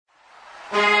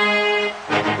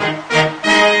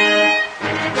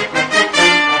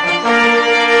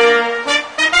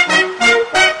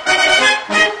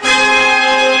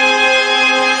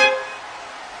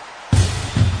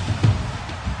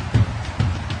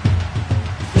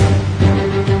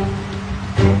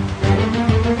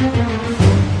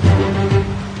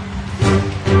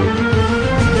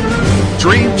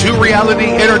Dream 2 Reality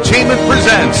Entertainment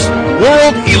presents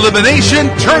World Elimination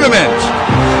Tournament.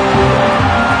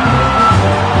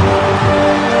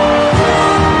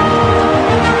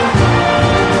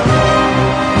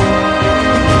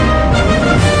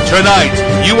 Tonight,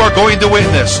 you are going to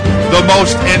witness the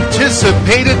most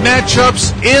anticipated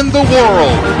matchups in the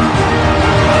world.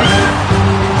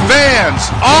 Fans,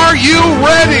 are you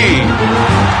ready?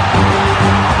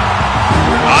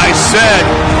 I said,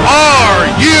 are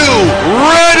you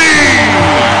ready?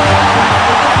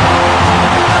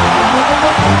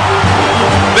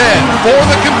 Then, for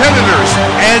the competitors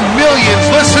and millions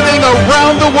listening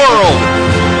around the world,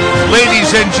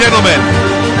 ladies and gentlemen,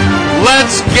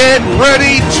 let's get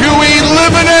ready to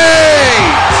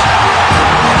eliminate!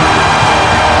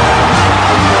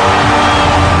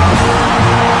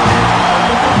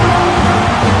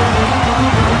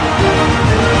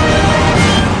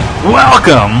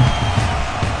 Welcome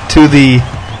to the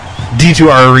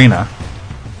D2R Arena.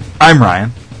 I'm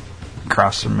Ryan.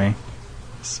 Across from me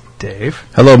is Dave.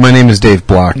 Hello, my name is Dave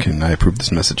Block, and I approve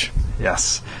this message.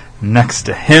 Yes. Next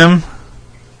to him...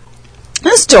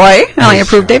 This is Joy. I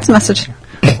approve Dave's message.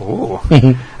 Ooh.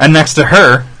 And next to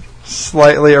her,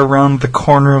 slightly around the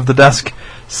corner of the desk,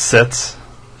 sits...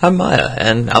 I'm Maya,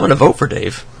 and I'm going to vote for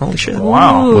Dave. Holy shit.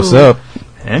 Wow. Ooh. What's up?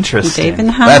 Interesting. Dave in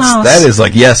the house. That is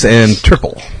like yes and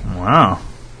triple. Wow.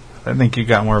 I think you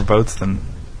got more votes than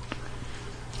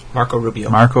Marco Rubio.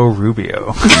 Marco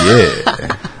Rubio.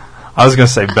 Yeah. I was going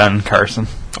to say Ben Carson.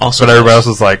 Also, but everybody else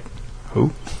was like,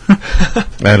 who?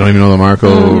 I don't even know the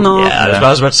Marco. No. Yeah, that's what I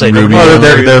was about to say. Rubio. Well,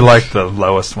 they're like the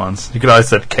lowest ones. You could always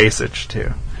said Kasich,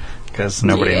 too. Because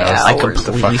nobody knows. I what the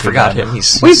completely fuck he forgot did. him.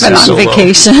 We've been on so low.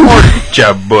 vacation.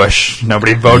 Jeb Bush.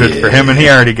 Nobody voted for him, and he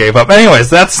already gave up. Anyways,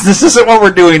 this isn't what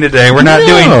we're doing today. We're not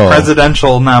doing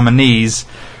presidential nominees.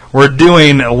 We're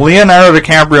doing Leonardo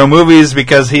DiCaprio movies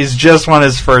because he's just won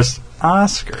his first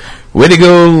Oscar. Way to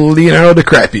go, Leonardo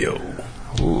DiCaprio.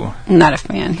 Ooh. Not a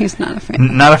fan. He's not a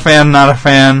fan. Not a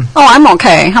fan. Oh, I'm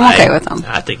okay. I'm okay with him.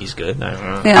 I think he's good. I don't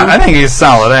know. Yeah. I think he's a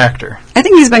solid actor. I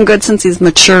think he's been good since he's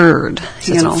matured. He's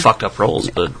You had know. some fucked up roles,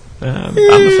 but I'm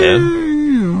a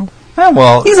fan. Yeah,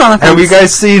 well, He's on the have you fence.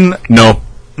 guys seen... No.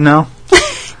 No?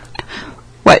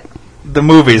 What? The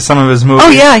movies, some of his movies. Oh,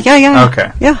 yeah.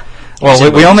 Okay. Yeah.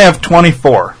 Well, we only have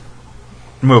 24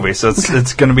 movies, so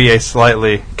it's going to be a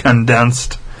slightly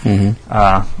condensed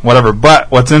whatever. But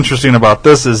what's interesting about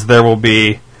this is there will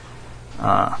be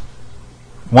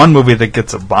one movie that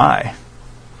gets a bye.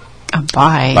 A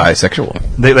bye.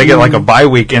 Bisexual. They get like a bye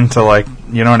week into like,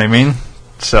 you know what I mean?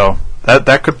 So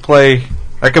that could play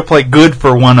good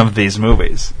for one of these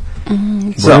movies.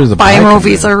 Where does the Bye come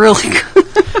movies in? are really good.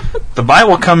 The bye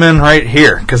will come in right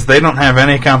here because they don't have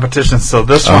any competition, so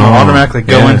this one will Oh, automatically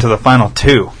go yeah. into the final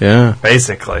two, Yeah.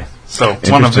 basically. So one of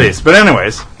Interesting. these. But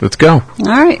anyways, Let's go. All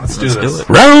right. let's do Let's this. do it.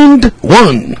 Round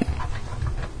one.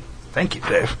 Thank you,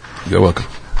 Dave. You're welcome.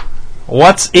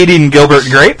 What's Eating Gilbert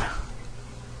Grape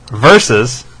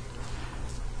versus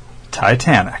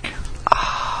Titanic?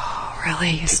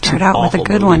 Really? You start out with a awful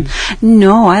good movie. one.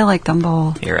 No, I like them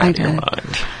both. You're I out of your did.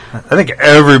 mind. I think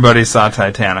everybody saw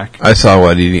Titanic. I saw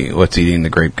What's Eating the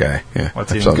Grape guy. Yeah.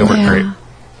 What's I Eating saw Gilbert that. Yeah. Grape?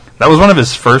 That was one of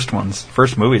his first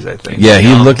movies, I think. Yeah,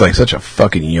 he looked like such a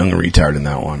fucking young retard in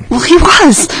that one. Well, he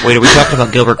was. Wait, are we talking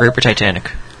about Gilbert Grape or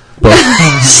Titanic? Both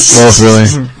really.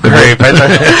 Grape.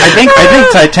 I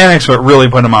think Titanic's what really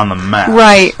put him on the map.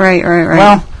 Right.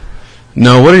 Well,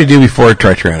 No, what did he do before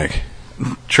Titanic?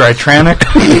 Tritranic.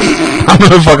 I'm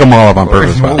gonna fuck them all up on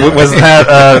purpose. by the way. Was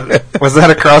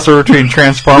that a crossover between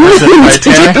Transformers and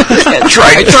Titanic?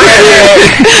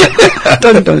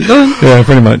 Dun, dun, dun. Yeah,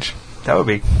 pretty much. That would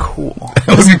be cool.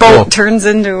 This Boat turns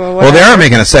into a Well, they are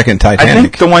making a second I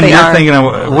Titanic. think the one They you're are. thinking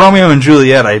of, Romeo and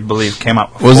Juliet, I believe, came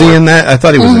out before. Was he in that? I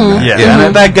thought he was in that. Yeah,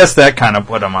 and I guess that kind of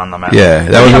put him on the map. Yeah,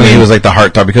 that was when he was like the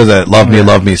heartthrob because of that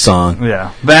Love Me song.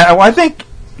 Yeah. I think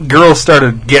girls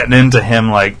started getting into him,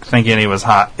 like, thinking he was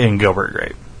hot in Gilbert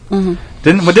Grape.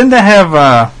 Didn't they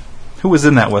have, who was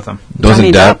in that with him?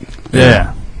 Wasn't Johnny Depp?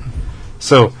 Yeah.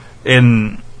 So,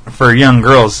 for young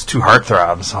girls, two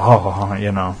heartthrobs,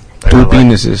 you know. they Two were like-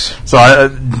 penises. So,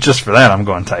 just for that, I'm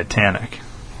going Titanic.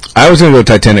 I was going to go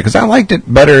Titanic because I liked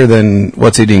it better than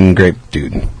What's Eating Grape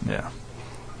Dude. Yeah.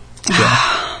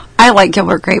 I like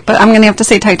Gilbert Grape, but I'm going to have to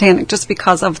say Titanic just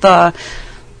because of the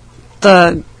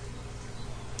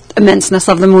immenseness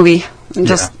of the movie. And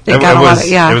just it got a lot of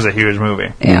It was a huge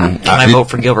movie. Yeah. Can I vote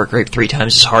for Gilbert Grape 3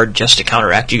 times as hard just to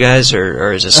counteract you guys,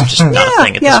 or is this just not a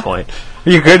thing at this point?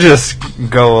 You could just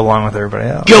go along with everybody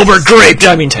else. Gilbert Grape!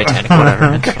 I mean Titanic, whatever.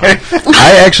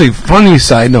 I actually, funny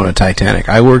side note of Titanic,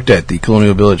 I worked at the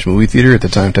Colonial Village movie theater at the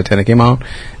time Titanic came out,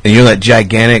 and you know that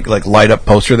gigantic like light up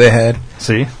poster they had?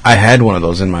 See? I had one of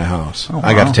those in my house. Oh, wow.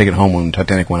 I got to take it home when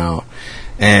Titanic went out.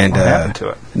 And What happened to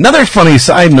it? Another funny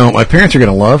side note, my parents are going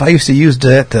to love, I used to use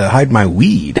that to hide my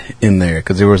weed in there,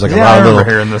 because there was like a lot of little...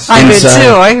 hearing this. I did too.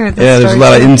 I heard this. Yeah, there's a story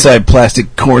lot of too. inside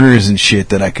plastic corners and shit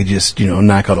that I could just,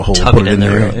 knock out a hole and Tuck put it it in in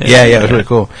there. there, Yeah, it was really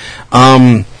cool.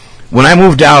 When I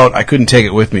moved out, I couldn't take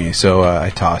it with me, so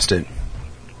I tossed it.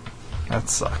 That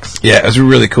sucks. Yeah, it was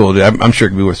really cool, dude. I'm sure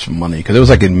it could be worth some money, because it was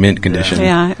like in mint condition.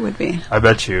 Yeah, it would be. I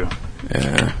bet you.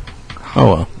 Yeah. Oh,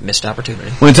 well. Missed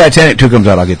opportunity. When Titanic 2 comes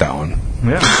out, I'll get that one.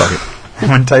 Yeah. Fuck it.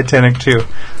 When Titanic 2.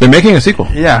 They're making a sequel.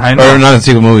 Yeah, I know. Or not a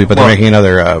sequel movie, but Well, they're making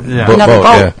another Another boat.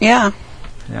 boat. Yeah.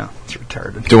 Yeah, it's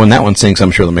retarded. So when that one sinks, I'm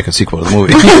sure they'll make a sequel to the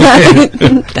movie.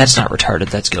 That's not retarded,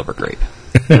 that's Gilbert Grape.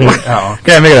 Oh.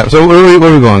 Okay, make it up. So where are we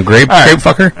going? Grape All right.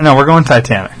 fucker? No, we're going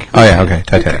Titanic. Oh, yeah, okay.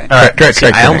 Titanic. All right. Correct.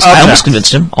 I almost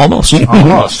convinced him. Almost.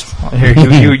 Almost.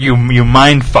 Here, you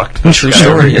mind fucked. this True guy.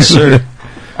 story, yes, sir.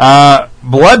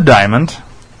 Blood Diamond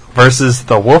versus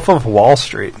The Wolf of Wall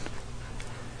Street.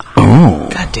 Oh.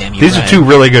 God damn you, These Ryan. are two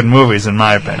really good movies, in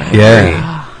my opinion.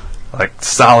 Yeah. Like,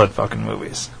 solid fucking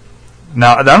movies.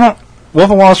 Now, I don't... Wolf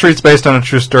of Wall Street's based on a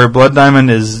true story. Blood Diamond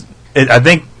is... I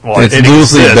think... Well, It's it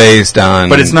loosely exists, based on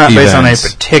but it's not based on a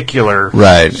events. particular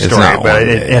Right. story. It's not but one.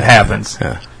 it happens.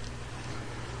 Yeah.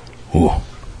 Ooh.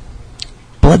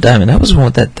 Blood Diamond, that was one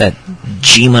with that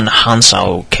Jimon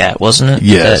Hansao cat, wasn't it?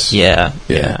 Yes. Yeah.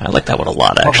 I like that one a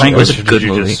lot, actually. It was a language good did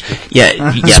you movie. just speak?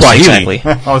 Yeah, yes, Swahili.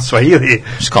 exactly. Oh, Swahili.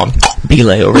 Just call him Bile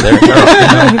over there.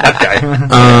 That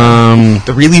guy.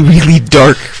 The really, really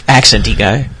dark, accenty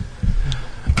guy.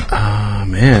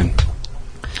 Man.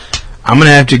 I'm going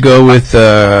to have to go with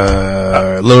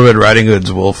Little Red Riding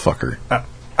Hood's Wolf Fucker.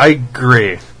 I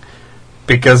agree.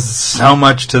 Because so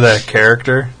much to that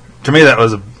character. To me, that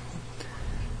was a...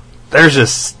 There's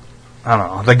just... I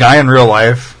don't know. The guy in real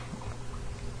life...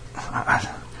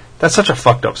 That's such a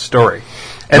fucked up story.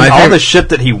 And all the shit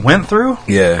that he went through...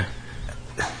 Yeah.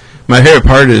 My favorite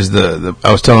part is I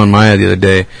was telling Maya the other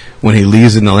day, when he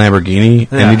leaves in the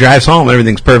Lamborghini, and he drives home, and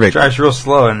everything's perfect. Drives real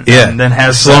slow and then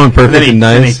has... Slow and perfect and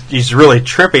nice. He's really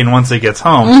tripping once he gets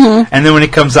home. And then when he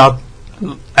comes out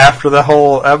after the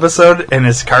whole episode, and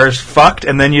his car's fucked,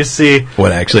 and then you see...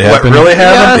 What actually What happened? really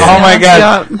happened? Yes, oh my yes,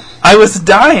 god. I was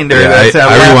dying during that time.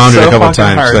 I rewound it a couple fucking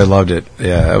times hard. because I loved it.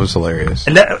 Yeah, that was hilarious.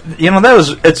 And that,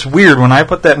 it's weird. When I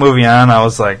put that movie on, I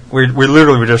was like, we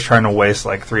literally were just trying to waste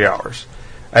like 3 hours.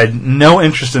 I had no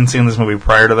interest in seeing this movie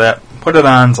prior to that. Put it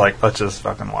on, it's like, let's just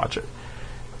fucking watch it.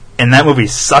 And that movie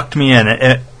sucked me in.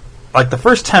 Like, the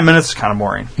first 10 minutes was kind of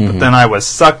boring. But then I was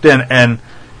sucked in, and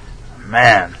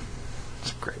man,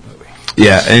 it's a great movie.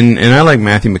 Yeah, and I like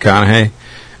Matthew McConaughey.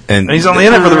 And he's only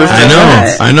in it for the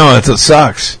I know, it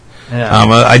sucks. Yeah.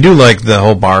 I do like the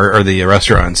whole bar, or the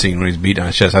restaurant scene when he's beating on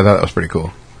his chest. I thought that was pretty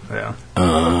cool. Yeah.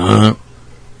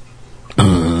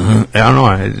 I don't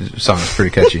know. The song is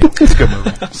pretty catchy. It's a good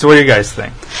movie. So what do you guys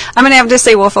think? I'm going to have to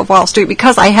say Wolf of Wall Street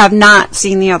because I have not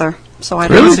seen the other. So I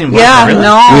don't Really? know. Seen Yeah, Wolf? Really?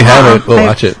 no. We have it. We'll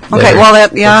watch it Okay, later. well,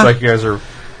 that, yeah. Looks like you guys are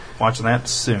watching that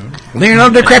soon.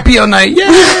 Leonardo DiCaprio night. Yeah.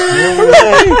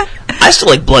 I still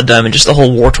like Blood Diamond, just the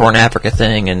whole war-torn Africa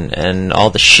thing and all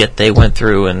the shit they went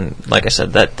through, and like I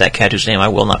said, that cat whose name I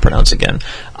will not pronounce again.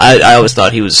 I always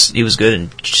thought he was good in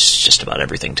just about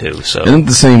everything too. So Isn't it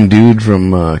the same dude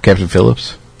from Captain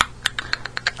Phillips?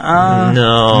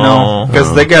 no,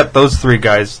 because they got those three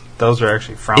guys. Those are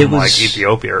actually from It was- like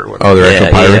Ethiopia or whatever. Oh, they're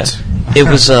actual pirates? It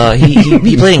was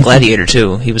he played in Gladiator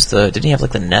too. He was didn't he have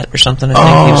like the net or something? I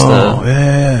think he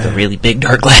was the really big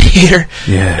dark gladiator.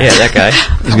 Yeah. that guy.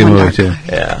 It's a good movie, too.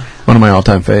 Yeah, One of my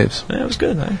all-time faves. it was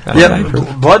good.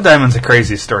 Yeah, Blood Diamond's a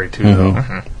crazy story too, though.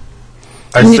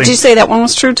 I And think did you say that one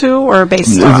was true too, or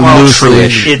based It's on? loosely-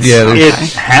 it's, yeah, it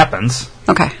happens,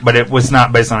 Okay. but it was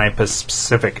not based on a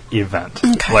specific event.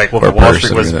 Okay. Like Wolf Or of Wall person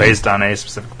Street was or based on a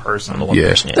specific person.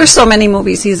 Yeah. There's so many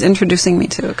movies he's introducing me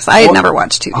to because I had Well, never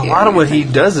watched TV. A lot of what he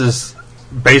does is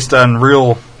based on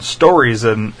real stories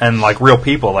and like real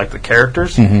people, like the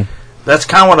characters. That's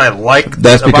kind of what I like.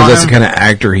 That's because about that's him. the kind of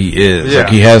actor he is. Yeah. Like,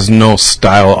 he has no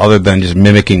style other than just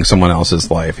mimicking someone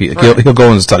else's life. He'll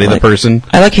go and study the person.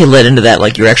 I like he led into that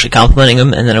like you're actually complimenting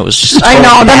him, and then it was just I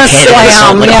know, then it's backhanded.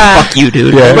 slam, Like, yeah. fuck you,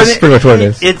 dude. Yeah, But that's pretty much what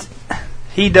it is.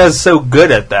 he does so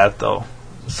good at that, though.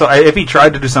 So if he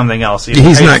tried to do something else,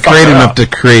 he's not creative enough to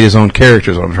create his own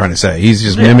character. Is what I'm trying to say. He's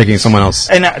just mimicking someone else.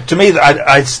 And to me,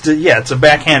 it's a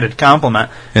backhanded compliment.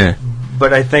 Yeah.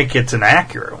 But I think it's an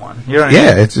accurate one. You know what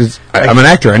I mean? I'm an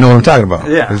actor. I know what I'm talking about.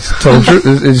 Yeah. It's total true.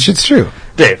 It's true.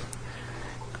 Dave,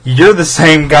 you're the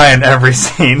same guy in every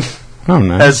scene. Oh,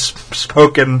 nice. As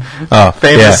spoken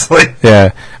famously.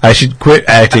 Yeah. I should quit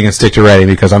acting and stick to writing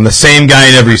because I'm the same guy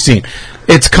in every scene.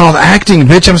 It's called acting,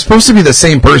 bitch. I'm supposed to be the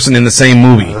same person in the same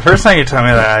movie. The first time you told me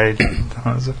that, that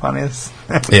was the funniest.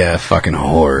 Yeah, fucking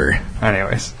horror.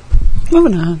 Anyways.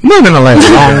 Moving on. Moving along.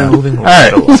 All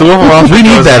right. So we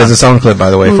need that as a sound clip, by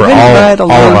the way, for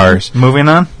all of ours. Moving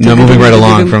on? No, moving right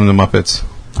along from the Muppets.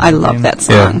 I love that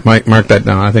song. Yeah, mark that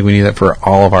down. I think we need that for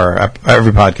all of our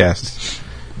every podcast.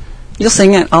 You'll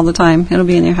sing it all the time. It'll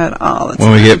be in your head all the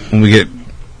When time. we get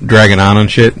dragging on and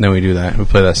shit, then we do that. We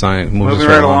play that song. Moving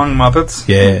right along, Muppets?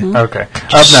 Yeah. Mm-hmm. Okay. Just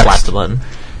Up next. slap the button.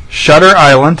 Shutter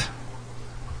Island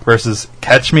versus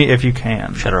Catch Me If You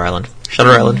Can. Shutter Island.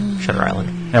 Shutter Island. Shutter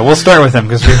Island. Yeah, we'll start with him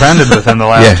because we've ended with him the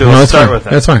last two. Let's start with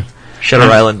him. That's fine.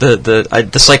 Shutter Island.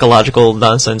 The psychological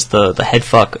nonsense, the head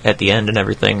fuck at the end and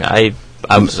everything. I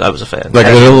was a fan. Like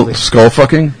a little skull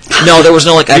fucking? No, there was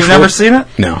no like. You've never seen it?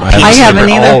 No, I haven't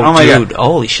either. Oh my dude! God.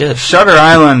 Holy shit! Shutter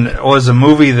Island was a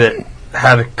movie that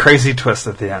had a crazy twist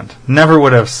at the end. Never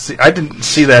would have. I didn't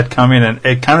see that coming, and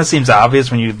it kind of seems obvious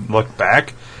when you look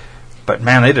back. But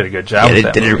man, they did a good job. Yeah, with they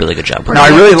that did a movie. really good job. No, I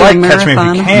really like Doing Catch Me If You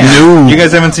marathon. Can. No. You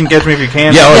guys haven't seen Catch Me If You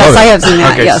Can? Yeah, Yes, I have seen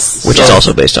that. Okay. Yes. Which is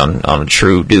also based on a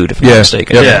true dude, if I'm not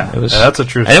mistaken. Yep. Yeah, it was. that's a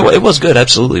true And story. it was good,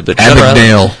 absolutely. But Shutter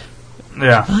Abagnale. Island.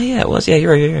 Yeah. Oh yeah, it was. Yeah,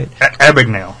 you're right. You're right.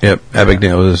 Abagnale. Yep,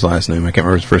 Abagnale was his last name. I can't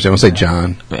remember his first name. I'll say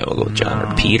John. Yeah, we'll go with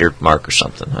John or Pete or Mark or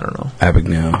something. I don't know.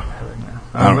 Abagnale.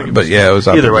 I don't think But yeah, it was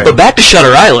Either way. But back to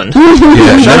Shutter Island.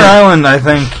 Yeah, Shutter Island, I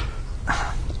think,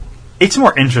 it's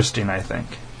more interesting, I think.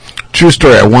 True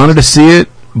story. I wanted to see it,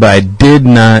 but I did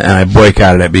not, and I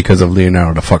boycotted it because of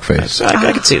Leonardo the fuckface.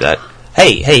 I could see that.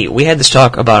 Hey, we had this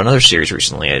talk about another series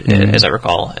recently, as I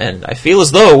recall, and I feel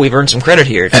as though we've earned some credit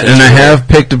here. And I have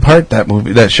picked apart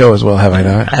that show as well, have I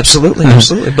not? Absolutely.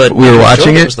 But we were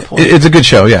watching it. Was the point. It's a good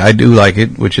show. Yeah, I do like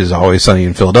it, which is Always Sunny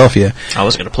in Philadelphia. I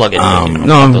was going to plug it.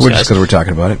 No, we're just because we're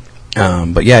talking about it.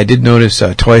 But yeah, I did notice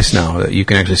twice now that you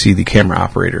can actually see the camera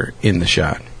operator in the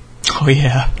shot. Oh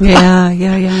yeah.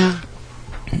 Yeah.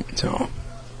 So,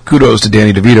 kudos to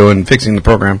Danny DeVito in fixing the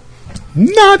program.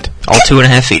 Not. All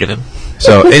 2.5 feet of him.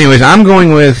 So, anyways, I'm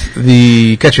going with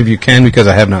the Catch Me If You Can because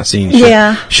I have not seen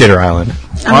Shutter Island.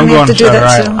 I'm going to have to do Shutter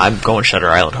that Island. too. I'm going Shutter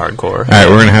Island hardcore. All right,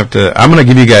 we're going to have to... I'm going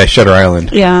to give you guys Shutter Island.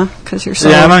 Yeah, because you're so...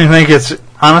 Yeah, I don't even think it's...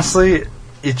 Honestly,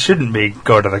 it shouldn't be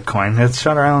go to the coin. It's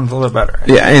Shutter Island's a little bit better.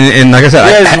 Yeah, and like I said,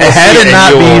 You guys will had see it it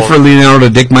not and be you'll- for Leonardo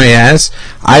to dick my ass,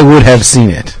 I would have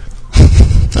seen it.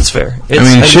 That's fair.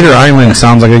 Shutter Island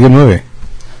sounds like a good movie.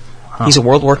 He's a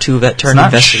World War II vet turned not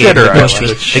investigator. Shitter That goes Island,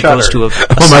 to, it's that goes Shutter. to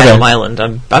my Asylum bad.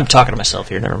 Island. I'm talking to myself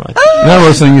here. Never mind. Not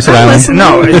listening, you said Island.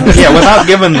 No, yeah, without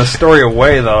giving the story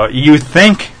away, though, you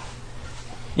think...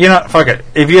 You know, fuck it.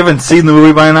 If you haven't seen the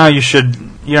movie by now, you should...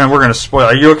 You know, we're going to spoil.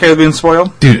 Are you okay with being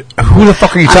spoiled? Dude, who the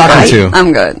fuck are you talking to?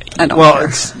 I'm good. I don't Well,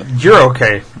 care. you're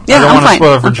okay. Yeah, I don't I'm want to fine.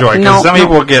 spoil it for Joy, because No, some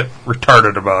people get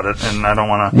retarded about it, and I don't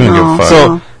want We to... don't give a fuck.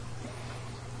 So,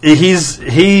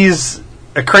 he's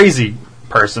a crazy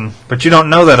person, but you don't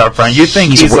know that up front. You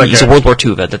think he's like a World War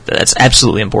II vet. That's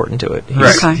absolutely important to it.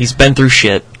 Right. Okay. He's been through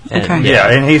shit. And, Okay. Yeah,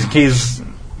 and he's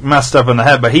messed up in the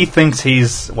head, but he thinks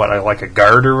he's like a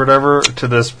guard or whatever to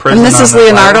this prison. And this on is this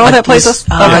Leonardo island. that plays us?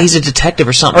 He's a detective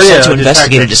or something. Oh, yeah, sent to a investigate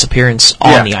a detective. disappearance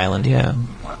Yeah. on the island. Yeah.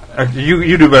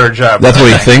 You do a better job. That's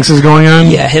what he thinks is going on?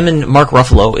 Yeah, him and Mark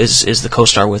Ruffalo is the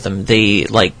co-star with him. They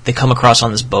come across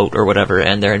on this boat or whatever,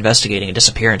 and they're investigating a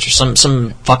disappearance or some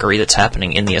fuckery that's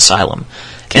happening in the asylum.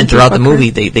 And throughout the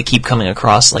movie, they keep coming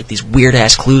across like these weird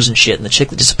ass clues and shit. And the chick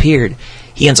that disappeared,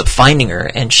 he ends up finding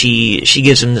her, and she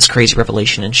gives him this crazy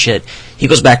revelation and shit. He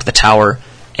goes back to the tower,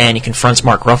 and he confronts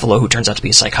Mark Ruffalo, who turns out to be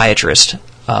a psychiatrist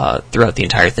throughout the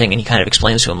entire thing. And he kind of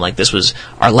explains to him like, this was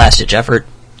our last ditch effort.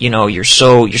 You know, you're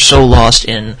so lost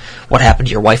in what happened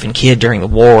to your wife and kid during the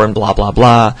war and blah blah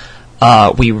blah.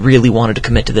 We really wanted to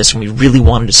commit to this, and we really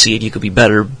wanted to see if you could be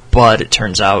better, but it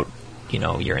turns out, you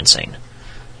know, you're insane.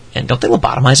 And don't they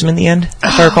lobotomize him in the end,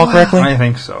 if I recall correctly? I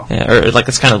think so. Yeah, or like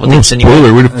that's kind of what Oh, they insinuate.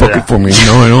 spoiler, way to fuck Yeah. it for me.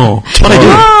 No, I know. That's what I do.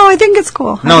 Oh, I think it's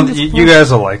cool. No, I think it's you cool.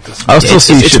 guys will like this. I'll still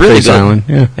see it's really Shitface good. Island.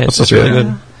 Yeah, I'll It's still see really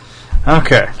that. good.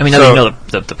 Okay. I mean, now that you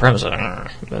know the premise of it,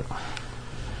 but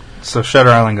So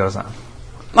Shutter Island goes on.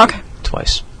 Okay.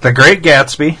 twice. The Great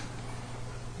Gatsby.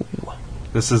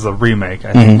 This is a remake,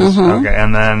 I think. Okay,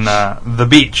 and then The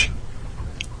Beach.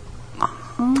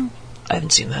 I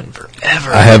haven't seen that in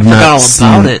forever. I have forgot not all seen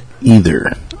about it.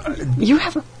 either. You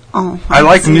haven't. Oh, I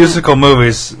like seen musical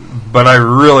movies, but I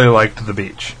really liked The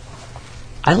Beach.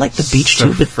 I like The Beach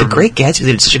So too, but for The Great Gatsby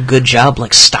did such a good job,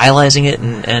 like stylizing it,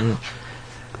 and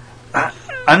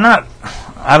I'm not.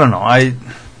 I don't know.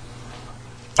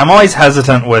 I'm always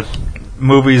hesitant with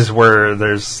movies where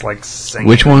there's like singing.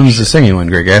 Which one's the singing one?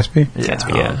 Great Gatsby?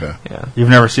 Gatsby, Oh, yeah, okay. yeah. You've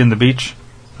never seen The Beach?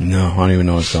 No, I don't even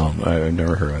know what it's called. I've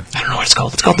never heard of it. I don't know what it's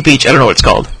called. It's called The Beach. I don't know what it's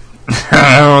called.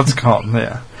 I don't know what it's called.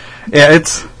 Yeah.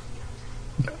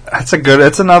 It's a good.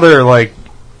 It's another like.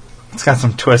 It's got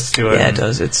some twists to it. Yeah, it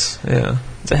does. It's a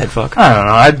head fuck.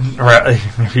 I don't know.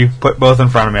 If you put both in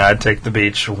front of me, I'd take The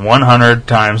Beach 100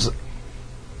 times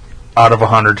out of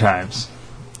 100 times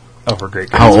over Great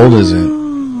Gatsby. How old is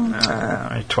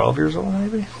it? 12 years old,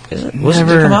 maybe. Is it? Did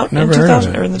it come out in never heard of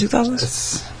 2000 it. or in the 2000s?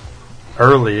 It's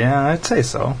early, yeah, I'd say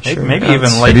so. Sure. Maybe Yeah, even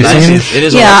it's- late Have you seen 90s. It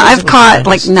is. Yeah, old. I've It's caught 90s.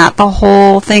 like not the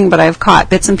whole thing, but I've caught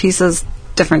bits and pieces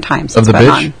different times. Of It's The been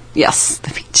Beach? on. Yes, The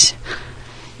Beach.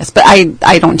 Yes, but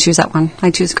I don't choose that one. I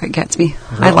choose Great Gatsby.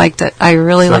 I liked it. I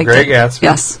really So liked Great it. Gatsby?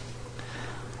 Yes.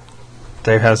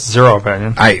 Dave has zero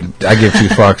opinion. I give two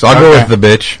fucks. I'll go Okay. with The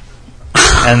Bitch.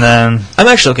 And then I'm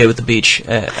actually okay with The Beach.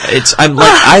 I'm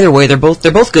like either way. They're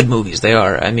both good movies. They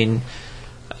are. I mean,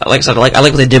 like I said, I like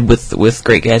what they did with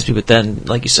Great Gatsby, but then,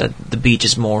 like you said, The Beach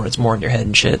is more. It's more in your head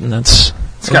and shit, and that's.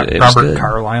 it's got it was Robert good.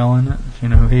 Carlyle in it. You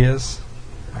know who he is?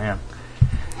 Man.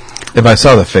 If I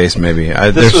saw the face, maybe.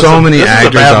 This There's was so a- many this is a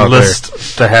actors bad out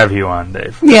list to have you on,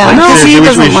 Dave. Yeah, Like, no, seriously, see, he I wish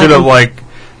doesn't we like should have him. like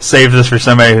saved this for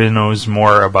somebody who knows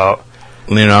more about.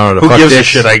 there. Leonardo Who the fuck gives a dicks.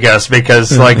 shit? I guess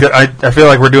because like I feel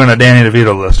like we're doing a Danny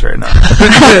DeVito list right now.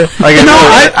 Like, No,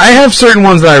 I have certain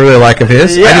ones that I really like of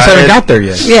his. I Yeah, just haven't it- got there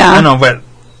yet. Yeah. I know, but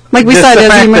Like we just said, the as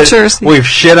fact he that matures. we've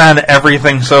shit on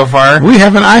everything so far. We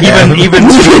haven't. I haven't. Even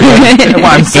well,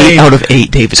 I'm 8 saying, out of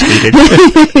 8, Dave is hated.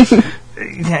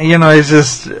 yeah, you know, it's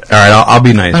just All right, I'll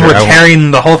be nice. we're here. I won't-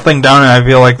 tearing the whole thing down, and I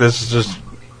feel like this is just.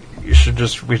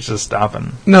 We should stop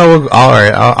and. No, all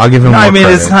right. I'll give him. No, more I mean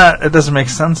credit. it's not. It doesn't make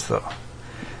sense though.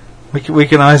 We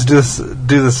can always do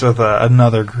this with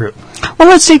another group. Well,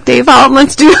 let's take Dave out and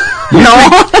let's do.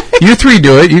 No, You three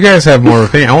do it. You guys have more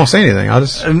opinion. I won't say anything. I'll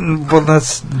just Well,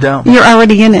 that's dumb. you're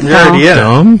already in it. You're already in it.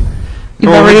 dumb.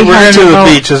 You've Well, already we're had going to your do the vote.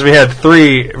 beach as we had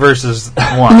 3 versus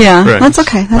 1. Yeah, Right. that's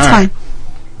okay. That's All right. fine.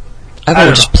 I thought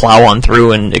we'd just plow on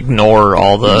through and ignore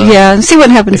all the Yeah, and see what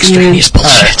happens in the end. extraneous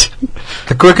bullshit.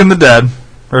 The Quick and the Dead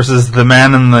versus The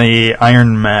Man in the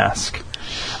Iron Mask.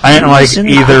 I didn't like Who's in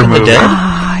The either Quick and the movie. Dead?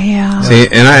 Ah, yeah. See,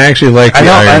 and I actually like the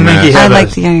I Iron think he Mask. I had like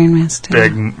a the Iron Mask too.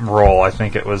 big role. I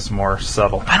think it was more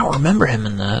subtle. I don't remember him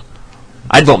in that.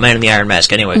 I'd vote Man in the Iron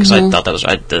Mask anyway because I thought that was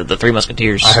the Three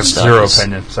Musketeers. I have stuff 0 was-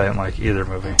 opinion because I didn't like either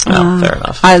movie. Oh, fair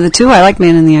enough. The two I like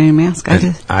Man in the Iron Mask. I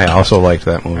did. I also liked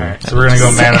that movie. All right, so we're going to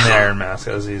go Man in the Iron Mask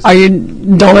as easy. Are you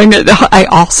knowing it? I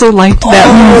also liked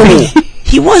that movie.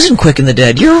 He wasn't Quick in the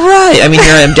Dead. You're right. I mean,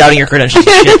 here I am doubting your credentials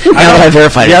and shit. Now that I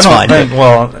verified it, Yeah, it's I fine. don't think,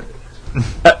 well,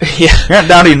 Yeah, you're not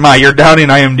doubting you're doubting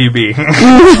IMDb.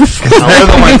 'Cause they're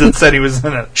the ones that said he was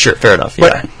in it. sure, fair enough.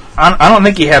 But Yeah. I don't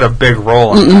think he had a big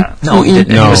role in that. No, he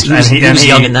didn't. No. He was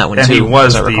young in that one and too. he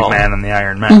was as I the recall. Man in the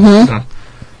Iron Mask.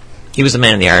 He was the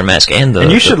Man in the Iron Mask and the. And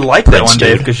you the should like that Prince one, dude.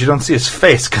 Dave, because you don't see his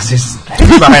face because he's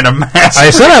behind a mask. I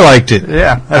said I liked it.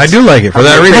 Yeah, I do like it for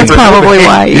that That's reason. That's probably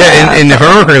why. Yeah, and if I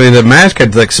remember correctly, the mask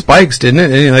had like spikes, didn't it?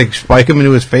 Didn't he like spike him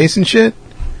into his face and shit?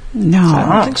 No, I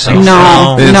don't think so.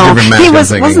 no, It's a no. different mask He I'm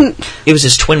wasn't. thinking. It was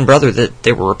his twin brother that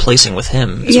they were replacing with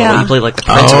him. As Yeah. well. He played like the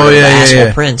prince or Oh the yeah, asshole yeah,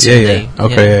 yeah. prince. Yeah, and yeah. they-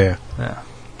 Okay, yeah.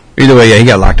 Yeah. Either way, yeah, he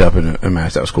got locked up in a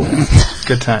mask. That was cool.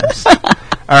 Good times. All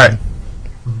right.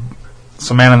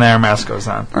 So Man in the Iron Mask goes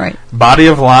on. Right. Body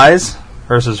of Lies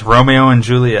versus Romeo and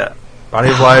Juliet. Body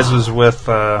of Lies was with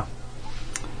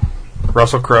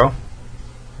Russell Crowe,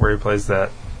 where he plays that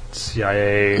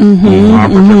CIA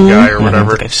operative guy or I don't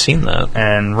whatever. think I've seen that.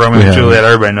 And Romeo We and haven't. Juliet,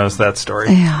 everybody knows that story.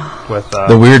 Yeah. With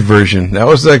The weird version. That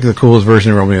was like the coolest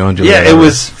version of Romeo and Juliet. yeah, it ever.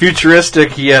 was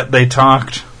futuristic, yet they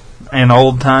talked in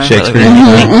old time. Shakespeare.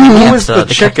 Who was the They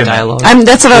kept chicken? dialogue.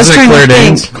 That's what I was Wasn't it trying Claire to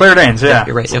Danes? think. Claire Danes, yeah.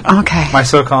 You're right. Yep. Okay. My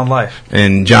So-Called Life.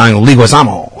 And John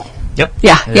Leguizamo. Yep.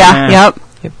 Yeah. Yeah. Yep.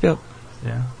 Yep.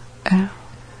 Yeah.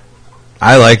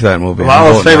 I liked that movie. Lala's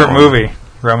I'm voting favorite that one. movie,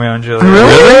 Romeo and Juliet.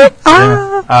 Really?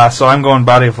 Yeah. So I'm going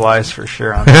Body of Lies for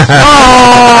sure on this. I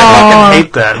Oh. fucking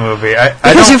hate that movie. I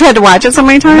Because don't, you've had to watch it so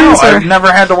many no, times. or? I've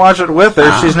never had to watch it with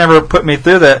her. She's never put me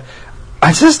through that.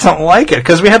 I just don't like it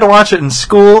because we had to watch it in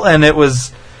school and it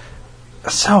was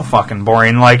so fucking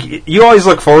boring. Like you always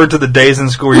look forward to the days in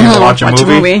school where you can watch a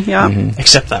movie. Yeah.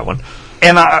 Except that one.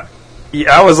 And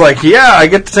I was like, yeah, I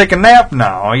get to take a nap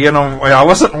now. You know, I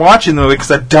wasn't watching the movie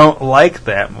because I don't like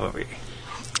that movie.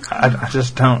 I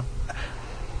just don't.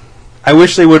 I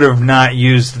wish they would have not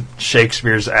used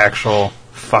Shakespeare's actual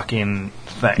fucking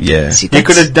thing. Yeah. See, You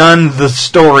could have done the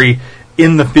story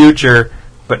in the future,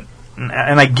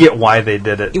 and I get why they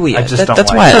did it. Well, yeah, I just don't that's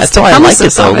like why. it. That's why I like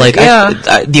it premises though. of it, Like,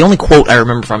 yeah. the only quote I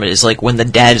remember from it is like when the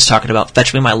dad is talking about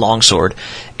 "fetch me my longsword,"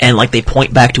 and like they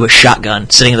point back to a shotgun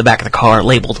sitting in the back of the car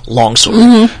labeled "longsword."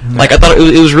 Mm-hmm. Like I thought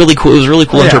it was really cool. It was a really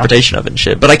cool Yeah. interpretation of it and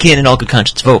shit. But I can't, in all good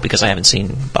conscience, vote because I haven't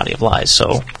seen Body of Lies.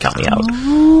 So count me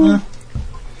out.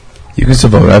 You can still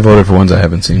vote. I voted for ones I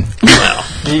haven't seen. Wow.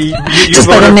 You Just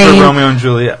by the voted for name. Romeo and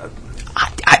Juliet.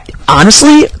 I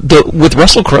honestly, with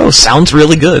Russell Crowe, sounds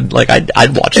really good. Like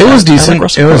I'd watch. It that. was I like decent.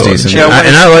 Russell It was Crowe. decent. Yeah,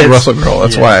 And I like it's- Russell Crowe.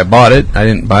 That's yeah. why I bought it. I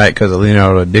didn't buy it because of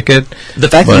Leonardo DiCaprio. The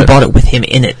fact that you but bought it with him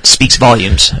in it speaks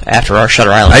volumes. After our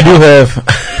Shutter Island, I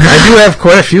do have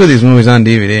quite a few of these movies on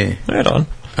DVD Right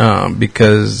on.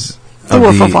 because The of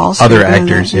Wolf the of Wall Street other and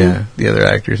actors. that, Yeah, the other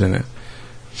actors in it.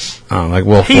 Like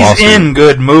Wolf of Wall He's Street. in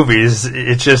good movies.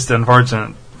 It's just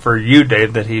unfortunate for you,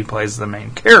 Dave, that he plays the main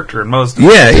character in most of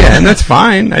them. Yeah, and that's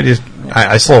fine.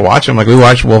 I still watch them. Like we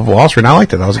watched Wolf of Wall Street, and I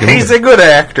liked it. That was a good He's movie. a good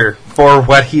actor for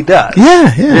what he does.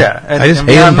 Yeah. Yeah, and- I just and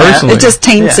hate him beyond that- personally. It just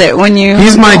taints Yeah. it when you.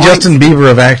 He's my don't Justin Bieber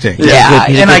of acting. Yeah,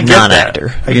 he's a and I good get non-actor.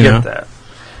 that. I You get know? that.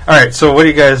 All right, so what are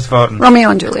you guys voting? Romeo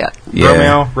and Juliet.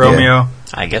 Yeah. Romeo.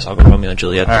 I guess I'll go Romeo and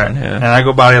Juliet. All right, Then, and yeah. I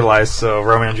go Body of Lies, so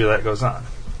Romeo and Juliet goes on.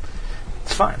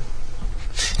 It's fine.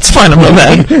 It's fine. I'm not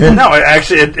mad. No,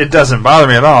 it doesn't bother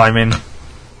me at all. I mean,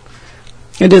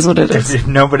 It is what it is. if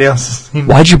nobody else has seen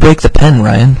Why'd you break the pen,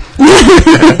 Ryan?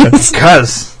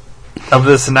 because of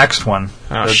this next one.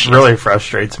 Oh, That shit. really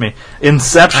frustrates me. I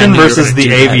Inception knew you were versus gonna The do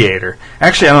that. Aviator.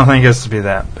 Actually, I don't think it has to be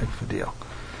that big of a deal.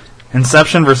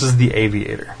 Inception versus The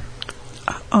Aviator.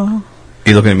 Oh,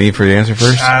 You looking at me for the answer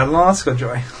first? Let's go,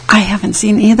 Joy. I haven't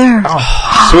seen either.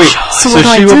 Oh, sweet. So what do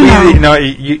I she will do be. now?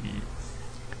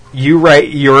 You write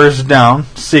yours down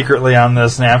secretly on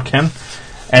this napkin,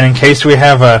 and in case we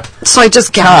have a So I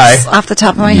just guess off the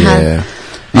top of my head.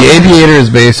 The Aviator is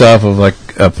based off of like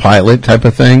a pilot type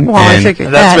of thing. Well, I and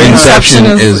figured that's that. based on-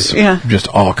 Inception is is just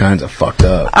all kinds of fucked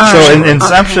up. so Alright,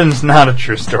 Inception's not a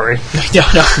true story.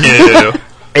 No.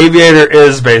 Aviator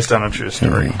is based on a true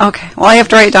story. Okay. Well, I have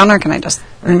to write it down, or can I just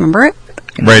remember it?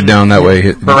 Write it down that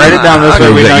way. But write it down this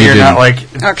way. We know you're not like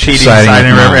cheating, Siding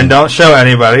siding, with whatever, mine. and don't show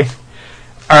anybody.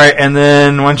 All right, and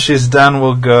then when she's done,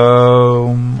 we'll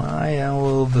go. Maya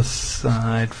will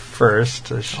decide first.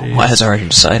 She's Why has already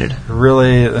decided?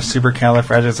 really a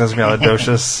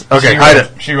supercalifragilisticexpialidocious. Okay, hide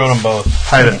it. She wrote them both.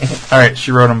 Hide it. All right,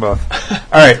 she wrote them both.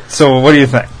 All right, so what do you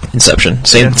think? Inception.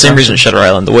 Same Inception. reason as Shutter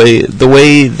Island. The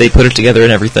way they put it together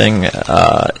and everything,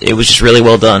 it was just really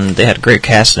well done. They had a great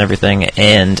cast and everything,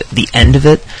 and the end of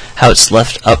it, how it's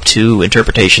left up to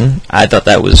interpretation, I thought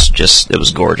that was it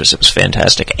was gorgeous. It was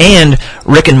fantastic. And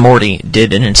Rick and Morty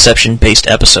did an Inception-based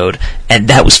episode, and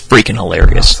that was freaking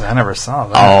hilarious. I never saw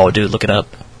that. Oh, dude, look it up.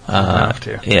 have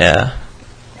to. Yeah.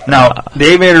 Now, The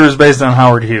Aviator is based on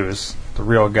Howard Hughes, the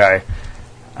real guy.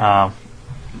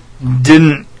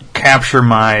 Didn't capture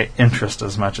my interest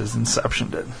as much as Inception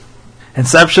did.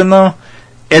 Inception, though,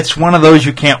 it's one of those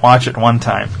you can't watch at one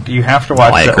time. You have to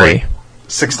watch I it agree. like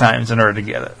 6 times in order to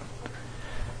get it.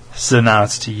 So now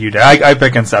it's to you. I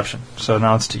pick Inception, so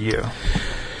now it's to you.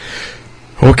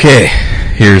 Okay,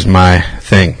 here's my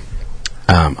thing.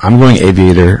 I'm going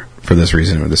Aviator for this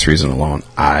reason, or this reason alone.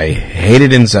 I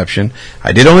hated Inception.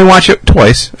 I did only watch it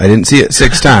twice. I didn't see it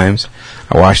 6 times.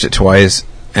 I watched it twice,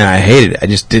 and I hated it. I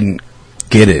just didn't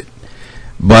get it.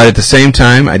 But at the same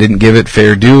time, I didn't give it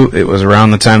fair due. It was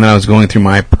around the time that I was going through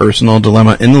my personal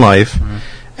dilemma in life,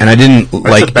 and I didn't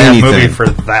like It's a bad anything. movie for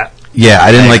that. Yeah,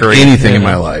 I didn't like agree. anything in Yeah.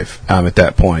 my life at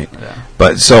that point. Yeah.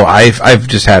 But so I've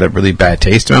just had a really bad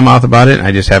taste in my mouth about it. And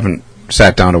I just haven't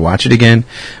sat down to watch it again.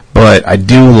 But I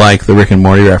do like the Rick and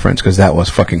Morty reference because that was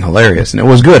fucking hilarious and it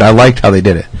was good. I liked how they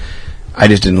did it. I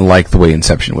just didn't like the way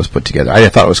Inception was put together. I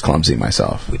thought it was clumsy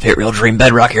myself. We've hit real dream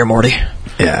bedrock here, Morty.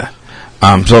 Yeah.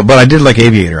 But I did like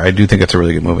Aviator. I do think it's a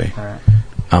really good movie. All right.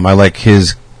 I like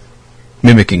his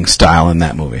mimicking style in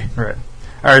that movie. Right.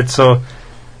 All right, so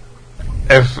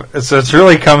it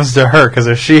really comes to her, because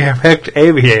if she picked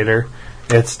Aviator,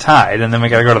 it's tied, and then we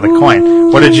got to go to the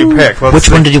coin. What did you pick? Let's Which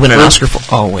see. one did you win an Oscar for?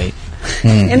 Oh, wait.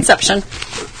 Inception.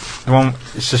 The one,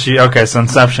 so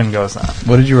Inception goes on.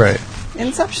 What did you write?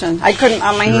 Inception. I couldn't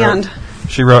on my She wrote- hand.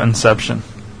 She wrote Inception.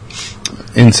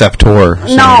 Inceptor.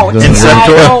 No. No.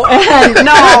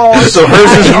 So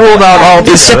hers is ruled out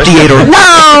altogether. Inceptiator.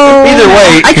 No. Either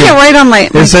way, I can't write on my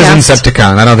It says guest.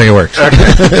 Insepticon. I don't think it works.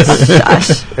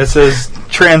 Gosh. It says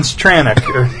Transtranic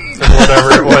or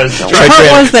whatever it was. What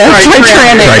was that?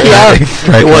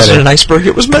 Tritranic. It wasn't an iceberg,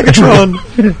 it was Megatron.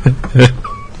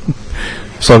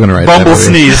 Still going to write Bumble that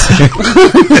movie. sneeze.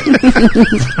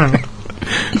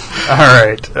 All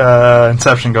right.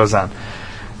 Inception goes on.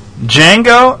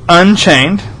 Django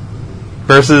Unchained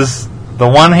versus the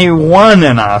one he won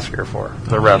an Oscar for,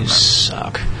 The You Revenant.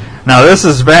 suck. Now this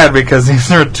is bad because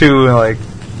these are two like,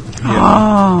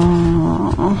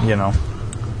 Oh. you know.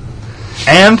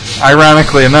 And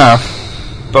ironically enough,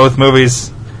 both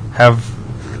movies have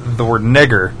the word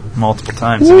nigger multiple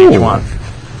times in each one.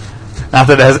 Not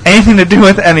that it has anything to do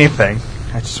with anything.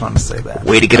 I just want to say that.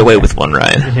 Way to get away with one,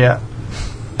 Ryan. Yeah.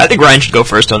 I think Ryan should go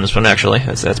first on this one, actually.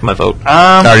 That's my vote.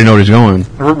 I already know where he's going.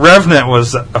 Revenant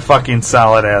was a fucking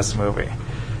solid-ass movie.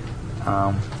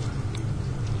 And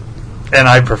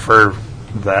I prefer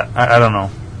that. I don't know.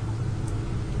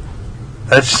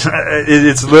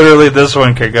 It's literally, this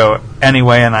one could go any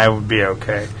way and I would be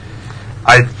okay.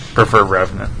 I prefer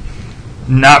Revenant.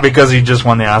 Not because he just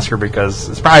won the Oscar, because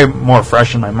it's probably more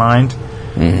fresh in my mind.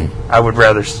 Mm-hmm. I would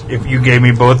rather, if you gave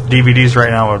me both DVDs right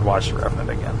now, I would watch Revenant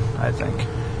again, I think.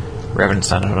 Revenant's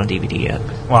not out on DVD yet.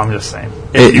 Well, I'm just saying.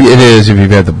 It is if you've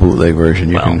got the bootleg version.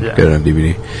 You can yeah. get it on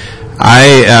DVD.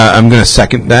 I'm going to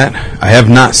second that. I have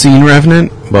not seen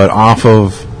Revenant, but off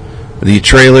of the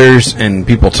trailers and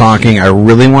people talking, I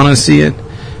really want to see it.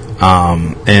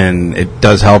 And it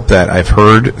does help that I've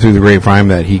heard through the grapevine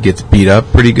that he gets beat up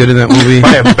pretty good in that movie.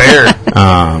 By a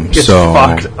bear. Gets So,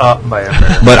 fucked up by a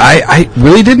bear. but I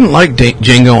really didn't like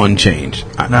Django Unchained.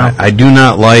 No. I do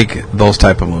not like those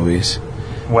type of movies.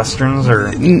 Westerns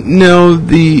or No,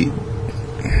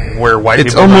 where white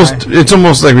it's people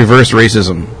almost like reverse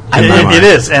racism. in my mind. It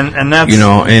is, and that's, You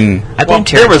know, and I blame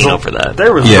there was Tarantino for that.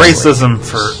 There was Yeah. racism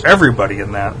for everybody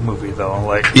in that movie, though.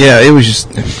 Like, yeah, it was just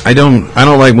I don't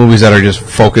like movies that are just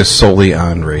focused solely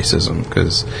on racism,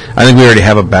 because I think we already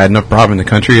have a bad enough problem in the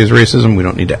country as racism. We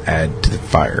don't need to add to the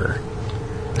fire.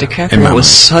 In my DiCaprio was mind.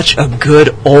 such a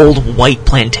good old white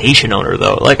plantation owner,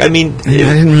 though. Like, I mean, I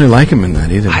didn't really like him in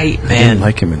that either. I didn't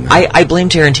like him in that. I blame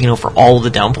Tarantino for all of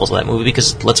the downfalls of that movie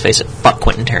because, let's face it, fuck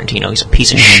Quentin Tarantino. He's a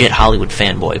piece of shit Hollywood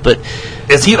fanboy, but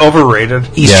is he overrated?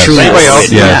 he's Yes. truly Anybody else overrated.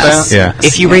 think Yes. that? Yeah.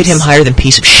 If you rate him higher than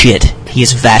piece of shit, he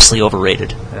is vastly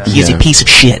overrated. He is Yeah. a piece of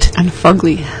shit. And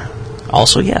fugly.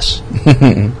 Also, yes,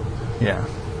 Yeah.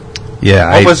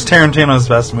 Yeah, What was Tarantino's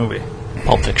best movie?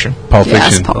 Pulp Fiction. Pulp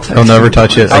Yes, Fiction. Pulp He'll never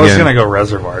touch it I was again. gonna go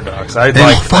Reservoir Dogs. I Oh,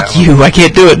 like fuck that one. you! I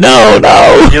can't do it. No.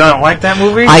 You don't like that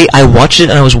movie? I watched it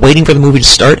and I was waiting for the movie to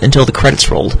start until the credits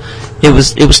rolled. It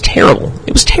was terrible.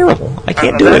 It was terrible. I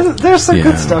can't do it. There's some Yeah.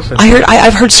 good stuff in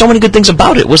I've heard so many good things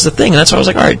about it. Was the thing, and that's why I was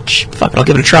like, all right, fuck it, I'll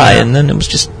give it a try. And then it was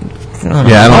just, I don't know.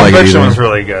 Yeah, I don't Pulp like it Fiction either. was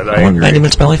really good. I I want agree. 90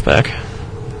 minutes of my life back.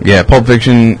 Yeah, Pulp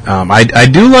Fiction. I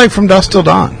do like From Dusk Till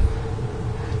Dawn.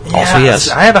 Also, yes.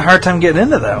 I had a hard time getting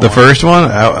into that The one. first one,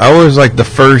 I was like the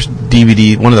first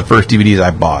DVD, one of the first DVDs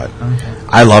I bought.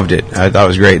 I loved it. I thought it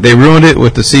was great. They ruined it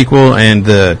with the sequel and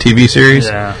the TV series,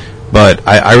 Yeah. but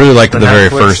I really liked the very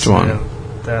Netflix, first one. yeah,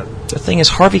 that- The thing is,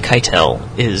 Harvey Keitel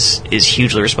is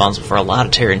hugely responsible for a lot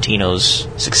of Tarantino's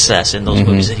success in those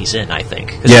movies that he's in, I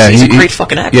think. 'Cause Yeah, he's a great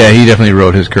fucking actor. Yeah, he definitely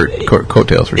wrote his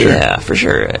coattails for sure. Yeah, for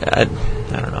sure. I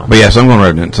don't know. But yeah, so I'm going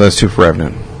Revenant. So that's 2 for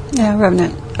Revenant. Yeah,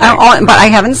 Revenant. But I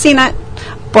haven't seen it.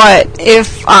 But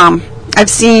if I've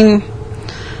seen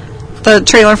the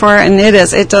trailer for it, and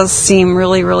it does seem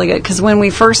really, really good. Because when we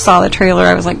first saw the trailer,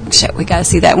 I was like, shit, we got to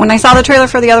see that. When I saw the trailer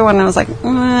for the other one, I was like,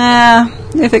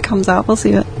 if it comes out, we'll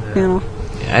see it. You know.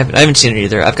 Yeah, I haven't seen it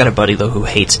either. I've got a buddy, though, who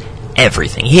hates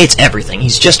everything. He hates everything.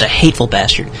 He's just a hateful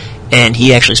bastard. And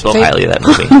he actually spoke highly of that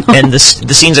movie. And the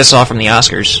scenes I saw from the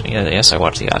Oscars, yes, I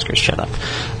watched the Oscars, shut up.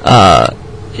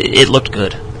 It looked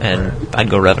good. And I'd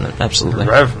go Revenant, absolutely.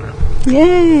 Revenant.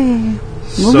 Yay.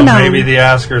 So Moving on. maybe the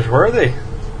Oscars worthy.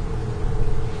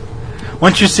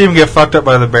 Once you see him get fucked up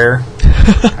by the bear,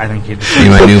 I think he'd Be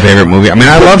my new favorite movie. I mean,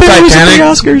 I love Titanic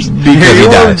because he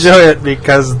you'll dies. enjoy it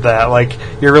because of that. Like,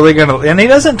 you're really gonna, and he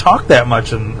doesn't talk that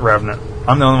much in Revenant.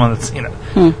 I'm the only one that's seen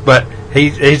it, but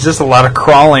he's just a lot of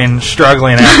crawling,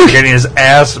 struggling after getting his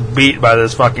ass beat by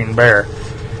this fucking bear,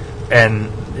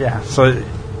 and yeah, so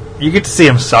you get to see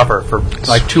him suffer for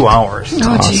like 2 hours.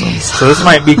 Oh, jeez. So this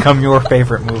might become your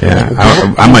favorite movie. Yeah,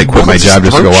 I might quit my job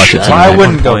just to go watch it Well, tonight. I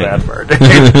wouldn't go that far.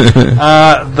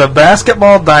 The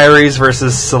Basketball Diaries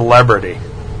versus Celebrity.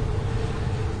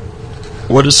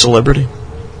 What is Celebrity?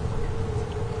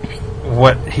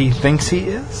 What he thinks he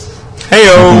is?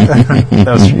 Hey-o! That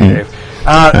was from Dave.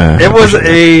 It was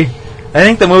I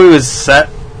think the movie was set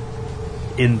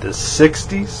in the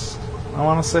 60s, I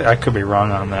want to say. I could be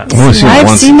wrong on that. I've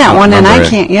seen that one, and I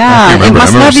can't. Yeah, it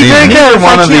must not be very good if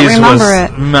I can't remember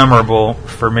it. Memorable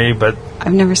for me, but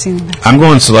I've never seen it. I'm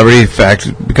going celebrity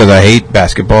fact because I hate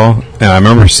basketball, and I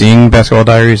remember seeing Basketball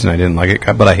Diaries, and I didn't like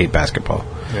it, but I hate basketball.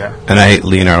 Yeah. And I hate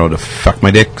Leonardo to fuck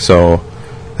my dick, so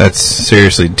that's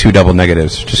seriously 2 double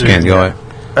negatives. Just can't go it.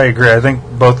 I agree. I think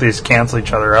both these cancel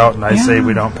each other out, and I say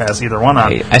we don't pass either one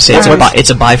on. I say it's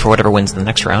a bye for whatever wins the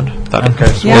next round. Okay.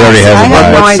 So Yeah, already has I a have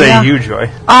bye. no what say idea. you, Joy?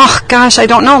 Oh gosh, I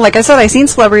don't know. Like I said, I seen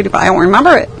Celebrity, but I don't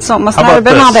remember it, so it must How not have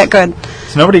about been all this? that good.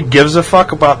 So nobody gives a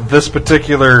fuck about this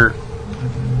particular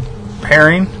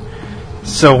pairing,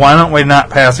 so why don't we not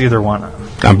pass either one on?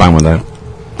 I'm fine with that.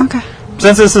 Okay.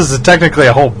 Since this is technically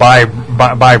a whole buy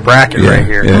bracket right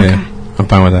here. Yeah. I'm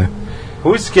fine with that.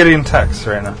 Who's getting texts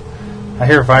right now? I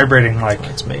hear vibrating like...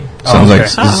 That's me. Sounds okay.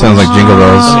 like Jingle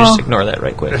Bells. Let me just ignore that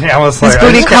right quick. Yeah, I was like... It's I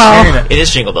booty just kept call. hearing it. It is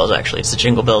Jingle Bells, actually. It's the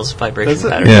Jingle Bells vibration Is it?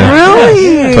 pattern. Yeah.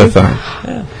 Really? That's what I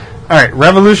thought. All right,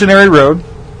 Revolutionary Road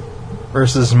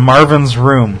versus Marvin's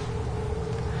Room.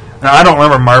 Now, I don't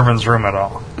remember Marvin's Room at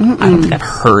all. I don't think I've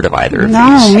heard of either of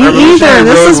No, these. me either.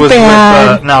 This is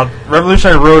bad. Now,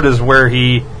 Revolutionary Road is where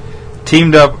he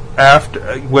teamed up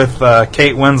with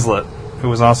Kate Winslet, who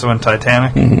was also in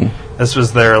Titanic. Mm-hmm. This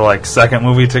was their second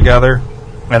movie together,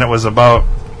 and it was about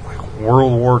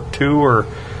World War II or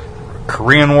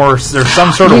Korean War. There's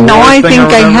some sort of war I thing think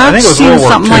I remember. have think it was seen World War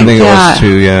something II. I think it that. was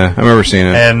 2, yeah. I remember seeing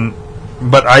it.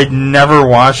 But I never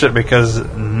watched it because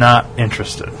not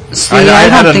interested. See, I I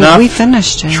had don't think enough we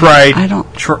finished it. I don't.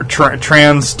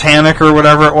 Trans-Tanic or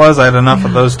whatever it was. I had enough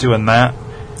of those two in that.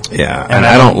 Yeah, and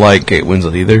I don't like Kate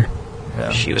Winslet either.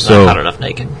 She was So- not hot enough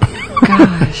naked.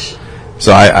 Gosh.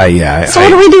 So I So what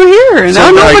do we do here?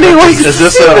 No, nobody likes Is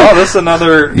this to see that. this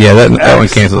another? Yeah, that one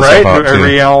X, cancels right? itself out, Are too.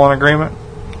 we all in agreement?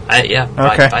 Okay.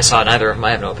 Okay. I saw neither of them.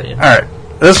 I have no opinion. All right.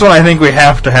 This one I think we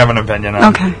have to have an opinion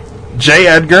on. Okay. J.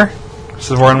 Edgar. This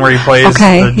is one where he plays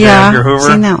Okay, the J. yeah, Edgar Hoover,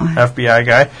 seen that one. FBI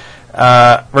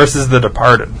guy, versus The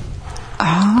Departed.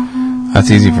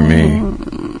 That's easy for me.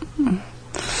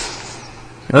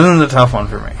 This is a tough one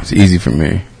for me. It's easy for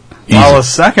me. Easy. Lala's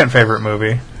second favorite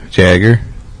movie, Jagger.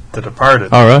 The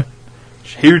Departed. All right.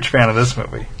 Huge fan of this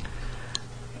movie.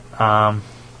 Are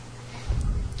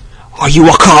you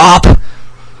a cop?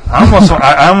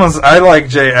 I like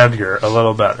J. Edgar a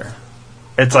little better.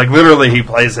 It's literally he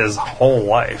plays his whole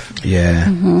life.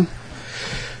 Yeah.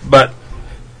 But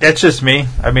it's just me.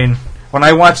 I mean, when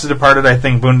I watch The Departed, I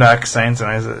think Boondock Saints,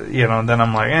 and then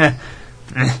I'm like,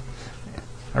 I'd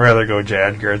rather go J.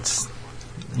 Edgar. It's,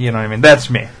 what I mean? That's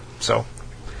me. So.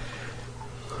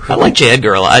 I like J.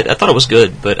 Edgar a lot. I thought it was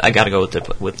good, but I got to go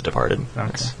with The Departed.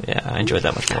 Okay. Yeah, I enjoyed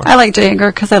that much more. I like J.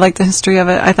 Edgar because I like the history of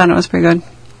it. I thought it was pretty good.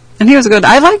 And he was good.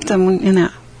 I liked him in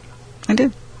that. I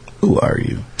did. Who are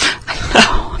you?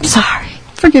 Oh, I'm sorry.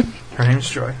 Forgive me. Her name's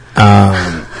Joy.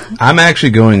 I'm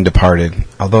actually going Departed,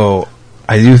 although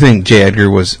I do think J. Edgar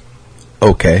was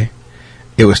okay.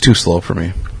 It was too slow for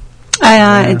me.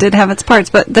 It did have its parts,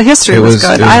 but the history was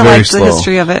good. it was I very liked the slow.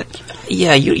 history of it.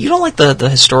 Yeah, you don't like the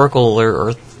historical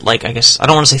or I guess I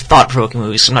don't want to say thought-provoking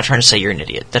movies. 'Cause I'm not trying to say you're an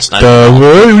idiot. That's not.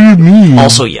 What do you mean?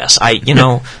 Also, yes,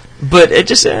 but it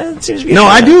just it seems to be. No,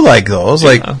 I fun. do like those.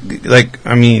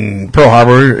 I mean, Pearl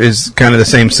Harbor is kind of the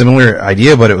same similar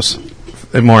idea, but it was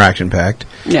more action packed.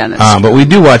 Yeah, that's But we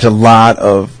do watch a lot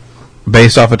of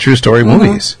based off of true story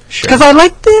movies. because I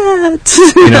like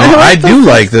that. You know, I like do those.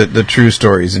 like the true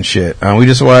stories and shit. We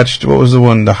just watched, what was the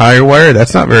one, The Higher Wire?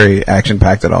 That's not very action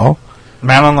packed at all.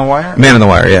 Man on the Wire? Man on the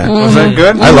Wire, yeah. Was that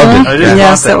good? I loved it. I didn't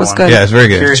Yes, watch that was one. good. Yeah, it's very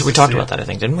good. Curious So we to talked see about it. that, I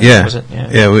think, didn't we? Yeah. Was it?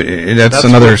 That's That's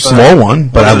another with, slow one,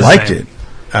 but what I is his liked name?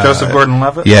 it. Joseph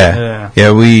Gordon-Levitt?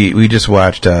 Yeah, we just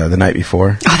watched The Night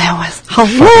Before. Oh, that was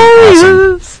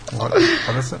hilarious. What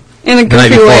is it? In a night goofy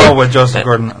before. way. Oh, with Joseph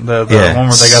Gordon, the Yeah. one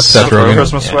where they got Seth the Rogen.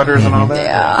 Christmas sweaters and all that?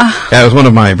 Yeah. Yeah, it was one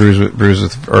of my brews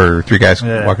with, or three guys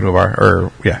Yeah. walking to a bar,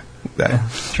 or, yeah. That.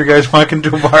 Three guys walking to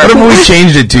a bar. Whatever we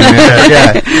changed it to, man.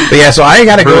 Yeah. But yeah, so I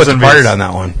gotta go Brews with and Departed beers. on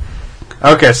that one.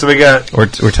 Okay, so we got We're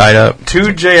tied up.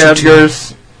 2 J.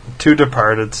 Edgars, 2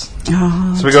 Departeds.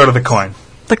 Oh, So we go to the coin.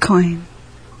 the coin.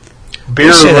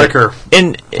 Beer or Say that. liquor?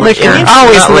 And Liquor. and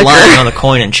Always not liquor. relying on the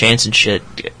coin and chance and shit.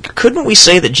 Couldn't we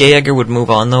say that J. Edgar would move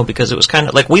on though? Because it was kind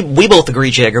of like we both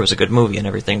agree J. Edgar was a good movie and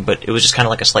everything, but it was just kind of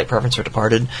like a slight preference for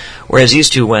Departed. Whereas these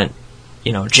two went,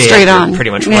 J. Straight Edgar on.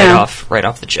 pretty much Yeah. right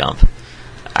off the jump.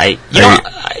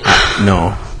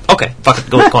 No. Okay, fuck it,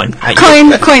 go with coin. Coin,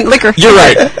 liquor. You're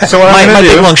right. So what I'm My going to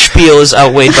big do... long spiel is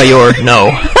outweighed by your no.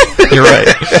 You're right.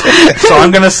 So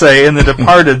I'm going to say in The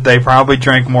Departed, they probably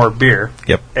drank more beer.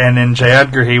 Yep. And in J.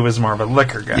 Edgar, he was more of a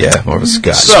liquor guy. Yeah, more of a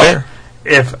Scotch. So, Fair.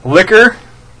 if liquor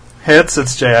hits,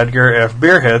 it's J. Edgar. If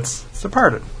beer hits, it's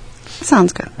Departed.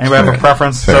 Sounds good. Anybody have a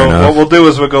preference? Fair so enough. what we'll do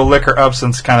is we'll go liquor up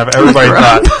since kind of everybody Liquor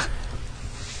up. thought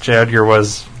J. Edgar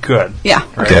was good. Yeah.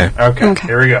 Right? Okay. Okay.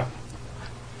 Here we go.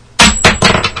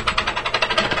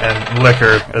 And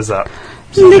liquor is up.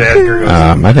 So J. Edgar goes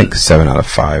up. I think 7 out of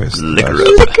 5 is Liquor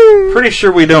the best. up. Pretty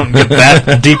sure we don't get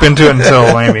that deep into it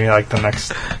until maybe like the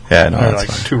next Yeah, no, or that's like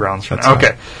fine. 2 rounds from That's now. fine.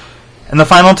 Okay. And the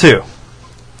final 2.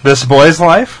 This Boy's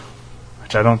Life,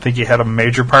 which I don't think he had a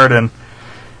major part in.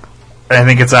 I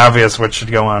think it's obvious what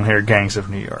should go on here. Gangs of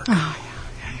New York. Oh,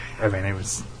 I mean,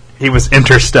 he was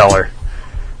interstellar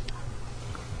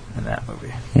in that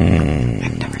movie.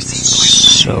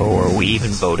 So are we even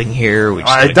voting here? We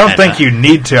just I gotta don't kinda- think you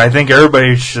need to. I think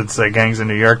everybody should say Gangs of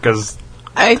New York because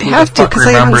I'd Who have the to fuck because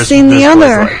I haven't remembers seen the this was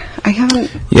other. like? I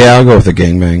haven't. Yeah, I'll go with the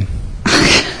gangbang.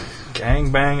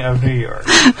 Gangbang of New York.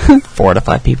 4 out of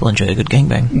 5 people enjoy a good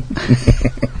gangbang.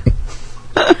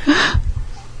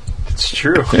 It's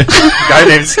true. A guy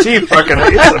named Steve fucking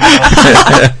hates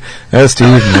him. That's Steve,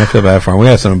 and I feel bad for him. We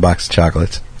got some box of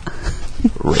chocolates.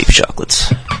 Rape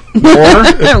chocolates. Or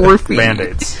We're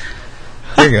Band-Aids.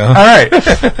 There you go. All right.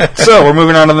 So we're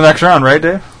moving on to the next round, right,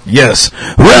 Dave? Yes.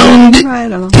 Round I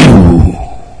don't know.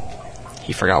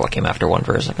 He forgot what came after 1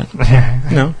 for a second.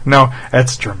 No. No,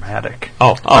 that's dramatic.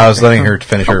 Oh, I was letting her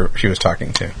finish her. She was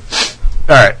talking too.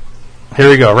 All right. Here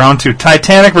we go. Round 2.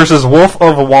 Titanic versus Wolf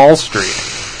of Wall Street.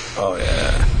 Oh,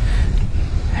 yeah.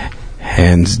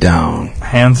 Hands down.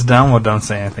 Hands down. Well, don't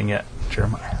say anything yet,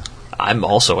 Jeremiah. I'm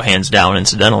also hands down,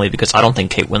 incidentally, because I don't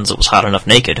think Kate Winslet was hot enough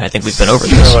naked. I think we've been over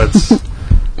this. So it's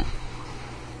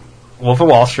Wolf of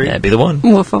Wall Street. That'd be the one.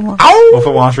 Wolf of Wall. Wolf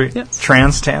of Wall Street.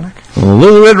 Trans-Tanic.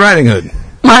 Little Red Riding Hood.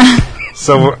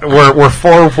 So we're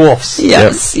 4 wolves.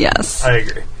 Yes, yes. I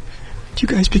agree. You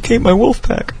guys became my wolf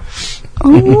pack.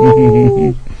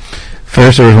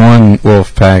 First there was one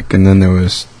wolf pack, and then there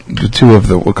was the 2 of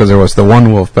the... Because there was the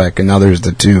 1 wolf pack, and now there's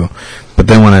the 2. But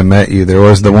then when I met you, there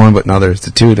was the 1, but now there's the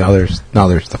 2. Now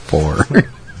there's the 4.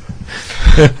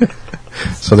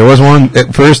 So there was 1...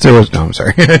 At first there was... No, I'm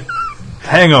sorry.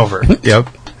 Hangover, Yep.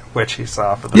 which he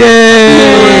saw for the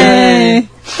Yay!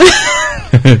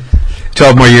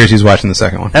 12 more years he's watching the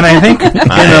second one. And I think in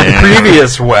the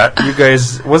previous wet, you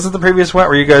guys... Was it the previous wet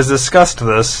where you guys discussed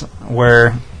this?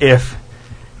 Where if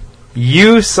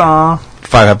you saw...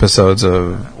 5 episodes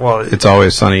of Well, It's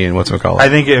Always Sunny and what's-it-called? I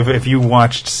think if you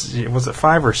watched... Was it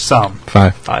 5 or some?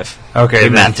 5. 5. Okay, We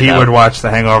then mapped it he out. would watch The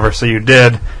Hangover, so you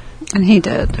did. And he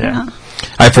did. Yeah. Yeah.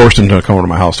 I forced him to come over to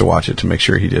my house to watch it to make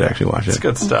sure he did actually watch It's it.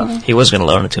 good stuff. He was going to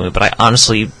loan it to me, but I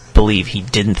honestly believe he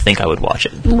didn't think I would watch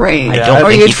it. Right. I Yeah, don't Or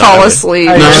think he you'd thought I fall would. asleep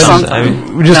I or know. something. I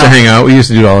mean, We just to No. hang out. We used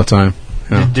to do it all the time.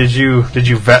 Yeah. Did you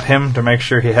vet him to make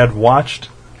sure he had watched?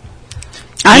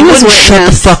 I he was wouldn't shut the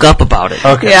witness. fuck up about it.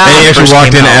 Okay. Yeah. And he actually First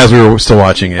walked came in out. as we were still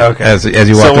watching it. Okay. As he walked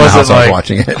in the was house, it I was like,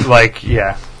 watching it. Like,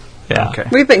 yeah. Yeah. Okay.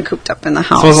 We've been cooped up in the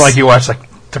house. So it wasn't like you watched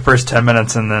like the first 10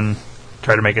 minutes and then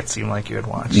try to make it seem like you had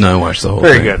watched. No, I watched the whole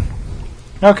Very thing.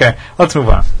 good. Okay, let's move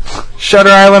on. Shutter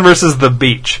Island versus The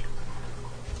Beach.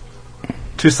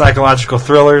 2 psychological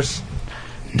thrillers.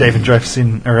 Dave and Joy have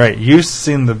seen... Alright, you've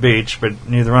seen The Beach, but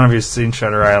neither one of you has seen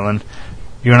Shutter Island.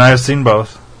 You and I have seen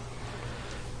both.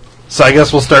 So I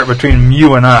guess we'll start between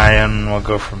you and I, and we'll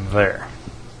go from there.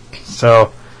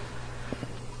 So...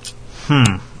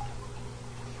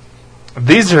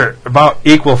 These are about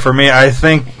equal for me. I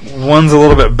think one's a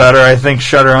little bit better. I think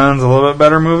Shutter Island's a little bit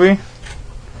better movie.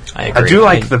 I agree. I do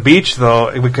like The Beach,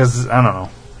 though, because, I don't know.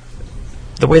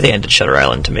 The way they ended Shutter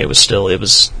Island to me was still it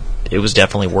was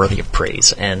definitely worthy of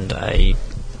praise, and I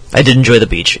did enjoy The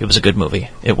Beach. It was a good movie.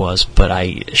 It was,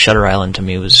 but Shutter Island to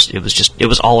me was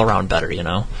all around better, you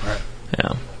know. Right.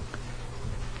 Yeah.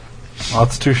 Well,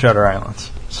 it's 2 Shutter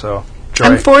Islands. So, Joy.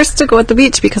 I'm forced to go with the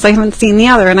beach because I haven't seen the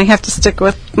other, and I have to stick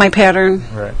with my pattern.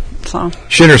 Right. So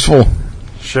Shitter's full.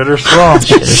 Shutter's full.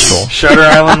 Shitter's full. Shutter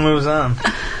Island moves on.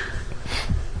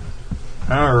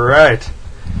 All right.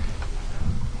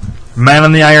 Man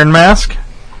in the Iron Mask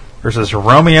versus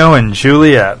Romeo and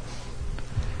Juliet.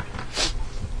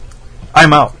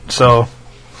 I'm out, so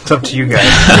it's up to you guys.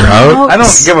 out? I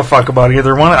don't give a fuck about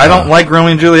either one. I don't like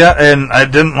Romeo and Juliet, and I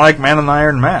didn't like Man in the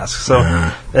Iron Mask. So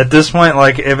at this point,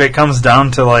 like, if it comes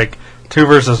down to like 2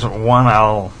 versus 1,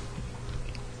 I'll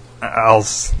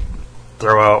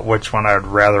throw out which one I'd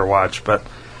rather watch. But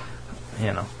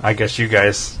I guess you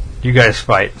guys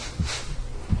fight.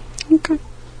 okay.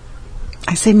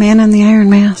 I say Man in the Iron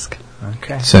Mask.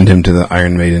 Okay. Send him to the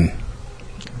Iron Maiden.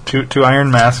 Two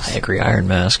Iron Masks. I agree, Iron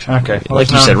Mask. Okay. Well, Like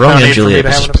you there's said, no Romeo need and for me Juliet to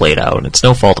was have just it. played out. It's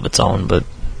no fault of its own, but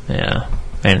yeah.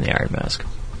 Man in the Iron Mask.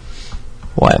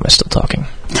 Why am I still talking?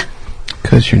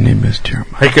 Because your name is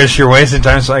Jeremiah. Because you're wasting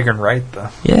time so I can write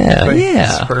the... Yeah, Right.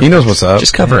 yeah. Perfect. He knows what's up.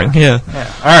 Just covering, yeah.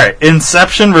 Yeah. All right.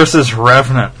 Inception versus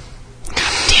Revenant.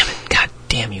 Damn it. God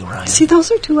damn you, Ryan. See,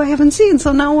 those are two I haven't seen,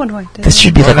 so now what do I do? This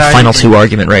should be Well, like now a final you- two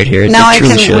argument right here. Now It I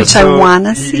truly can- should. which I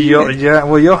wanna see You'll, it.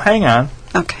 you'll hang on.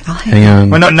 Okay, I'll Hang on.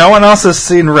 Well, no one else has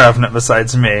seen Revenant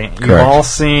besides me. You've Correct. all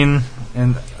seen...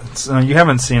 you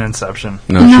haven't seen Inception.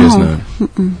 No, she is No.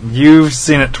 not. You've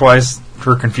seen it twice.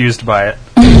 We're confused by it.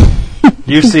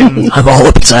 You've seen... I'm all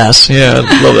up its ass. Yeah,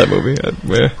 I love that movie.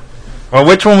 Well,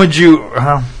 which one would you...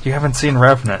 you haven't seen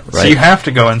Revenant. So Right. you have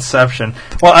to go Inception.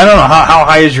 Well, I don't know. How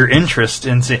high is your interest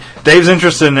in seeing... Dave's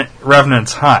interest in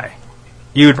Revenant's high.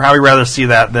 You would probably rather see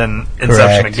that than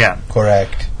Inception again.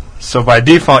 Correct. So by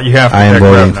default, you have to I am pick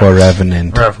voting Revenant. for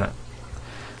Revenant. Revenant.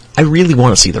 I really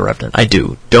want to see The Revenant. I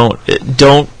do. Don't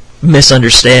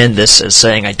misunderstand this as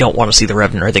saying I don't want to see The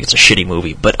Revenant or I think it's a shitty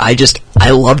movie. But I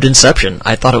loved Inception.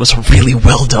 I thought it was a really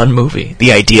well done movie.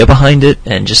 The idea behind it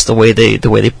and just the way they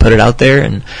put it out there,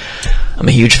 and I'm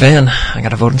a huge fan. I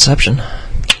gotta vote Inception.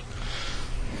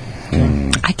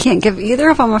 I can't give either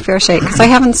of them a fair shake because I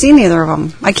haven't seen either of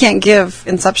them. I can't give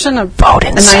Inception a Vote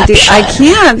an Inception. idea. I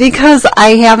can't because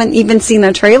I haven't even seen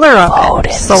a trailer of Vote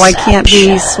it, so I can't be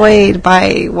Inception. swayed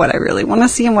by what I really want to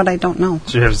see and what I don't know.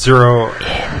 So you have zero...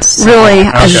 Really, a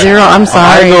Okay. zero. I'm I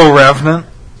sorry. go Revenant.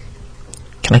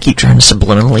 Can I keep trying to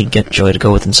subliminally get Joy to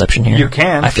go with Inception here? You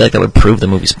can. I feel like that would prove the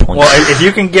movie's point. Well, if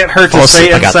you can get her to Fall say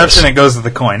asleep, I got Inception, this. it goes to the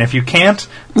coin. If you can't,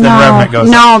 then No, Revenant goes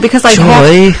no, because I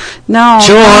Joy. no,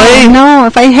 Joy. no.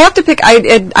 If I have to pick,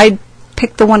 I'd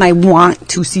pick the one I want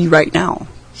to see right now.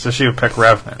 So she would pick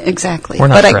Revenant. Exactly. We're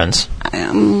not but friends. I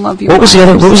love you. What was the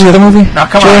other movie? Now,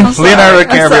 come Joy? on. I'm sorry, Leonardo I'm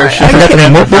DiCaprio sorry. should I I forgot the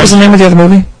name. What was the name of the other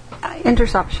movie?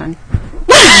 Interception.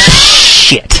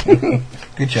 Shit.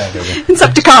 Good job, baby.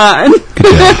 Insecticon.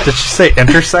 Did she say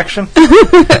intersection?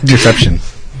 Deception.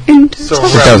 So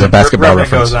That was a basketball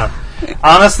Revenant reference. goes on.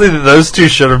 Honestly, those two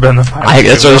should have been the final.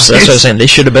 That's what I was movies. saying. They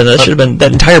should have been. That should have been.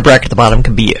 That entire bracket at the bottom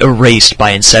can be erased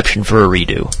by Inception for a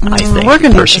redo. I think We're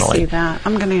gonna personally. have to see that.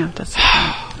 I'm gonna have to see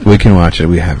that. We can watch it.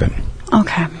 We haven't.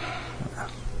 Okay.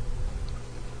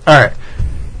 All right.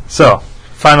 So,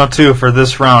 final two for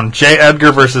this round: J.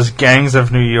 Edgar versus Gangs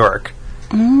of New York.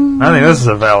 I think this is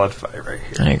a valid fight right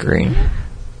here. I agree.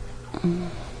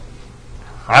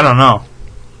 I don't know.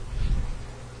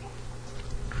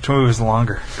 Which movie was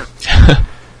longer?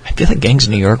 I feel like Gangs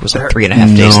of New York was like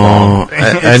 3.5 days long. No,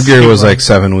 Edgar was like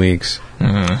 7 weeks.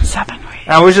 7 weeks.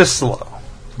 I was just slow,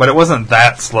 but it wasn't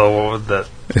that slow. That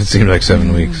It seemed like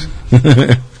 7 weeks.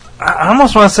 I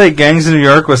almost want to say Gangs of New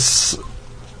York was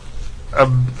a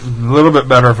little bit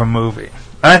better of a movie,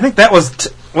 and I think that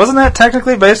wasn't that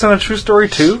technically based on a true story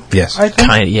too? Yes. I think.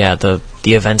 Kind of, yeah. The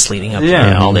events leading up,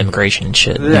 Yeah. to all the immigration and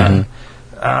shit. Yeah.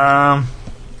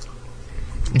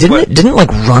 Didn't it like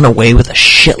run away with a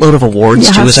shitload of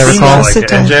awards too, as I Yes. recall? Yes, Like it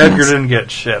it. And did, J. Edgar yes. didn't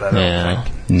get shit. I don't Yeah.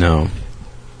 think. No.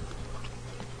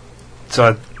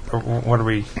 So, what are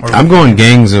we? I'm going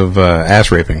gangs of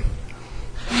ass raping.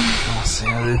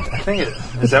 I think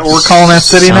is that what we're calling that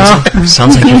city now?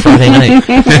 Sounds like your Friday night.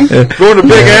 Going to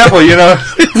Big Apple,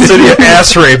 city of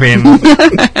ass raping,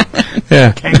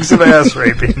 Yeah. gangs of ass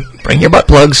raping. Bring your butt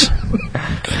plugs.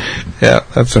 Yeah,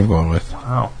 that's what I'm going with.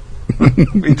 Wow,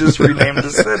 we just renamed the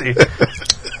city.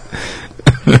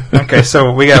 Okay,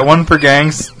 so we got 1 for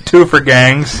gangs, 2 for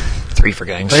gangs, 3 for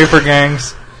Gangs. 3 for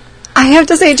gangs. I have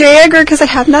to say J. Edgar because I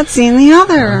have not seen the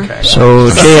other. Okay, So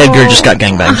J. Edgar just got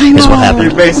gangbanged. I Is what know. you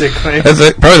happened. basically. That's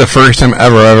probably the first time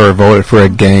ever voted for a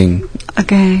gang. A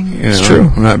gang. You know, It's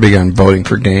true. I'm not big on voting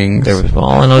for gangs. There was, well,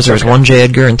 all I know is there was 1 J.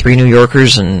 Edgar and 3 New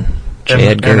Yorkers, and J.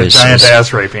 Edgar and a is giant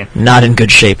ass raping not in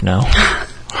good shape now.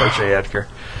 for J. Edgar.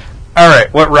 All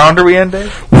right, what round are we in,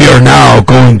 Dave? We are now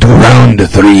going to round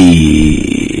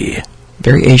 3.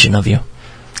 Very Asian of you.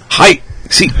 Hi.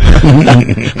 See.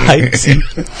 Hi.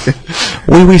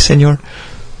 Oui, senor.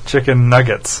 Chicken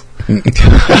nuggets.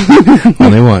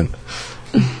 Only one.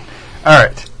 All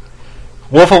right,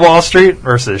 Wolf of Wall Street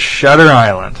versus Shutter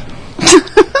Island.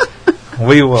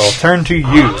 We will turn to you.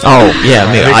 Oh,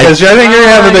 yeah, me. Because I think you're going to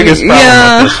have the biggest problem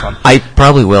Yeah. with this one. I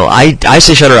probably will. I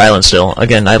say Shutter Island still.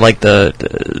 Again, I like the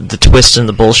twists and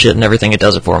the bullshit and everything. It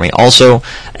does it for me. Also,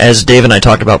 as Dave and I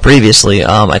talked about previously,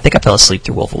 I think I fell asleep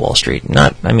through Wolf of Wall Street.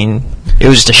 It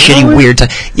was just a shitty, weird time.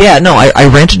 Yeah, no, I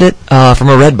rented it from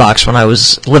a Redbox when I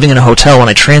was living in a hotel when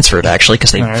I transferred, actually,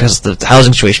 because the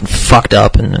housing situation fucked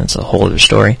up, and it's a whole other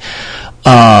story.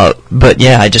 But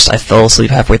yeah, I fell asleep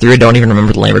halfway through. I don't even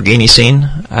remember the Lamborghini scene.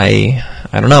 I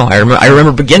don't know. I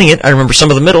remember beginning it. I remember some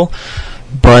of the middle,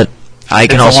 but I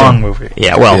can it's also a long movie.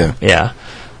 Yeah, well, yeah.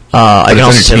 I can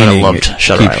also say that I loved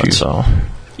Shutter Island. So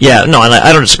yeah, no, and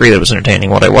I don't disagree that it was entertaining.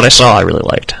 What I saw, I really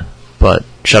liked, but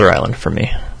Shutter Island for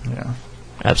me, Yeah.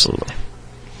 absolutely.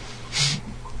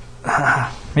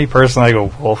 Me personally, I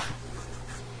go Wolf.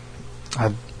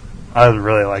 I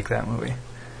really like that movie.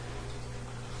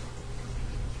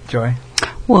 Joy?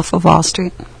 Wolf of Wall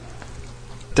Street.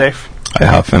 Dave? I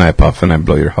huff and I puff and I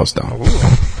blow your house down.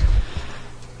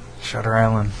 Shutter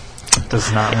Island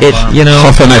does not It, involve- you know,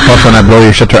 Huff and I puff and I blow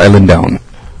your Shutter Island down.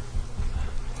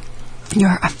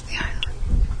 You're off the island.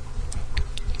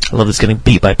 I love this getting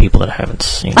beat by people that I haven't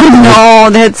seen. I know,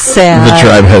 that's sad. The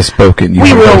tribe has spoken. You We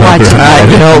have will no watch longer-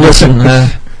 it. You know, listen,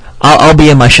 I'll be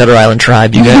in my Shutter Island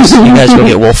tribe. You guys go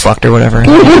get wolf fucked or whatever.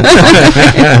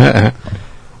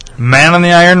 Man in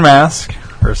the Iron Mask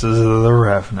versus The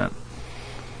Revenant.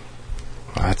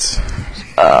 That's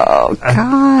Oh,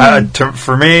 God.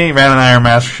 For me, Man in the Iron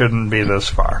Mask shouldn't be this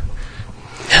far.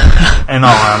 In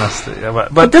all honesty,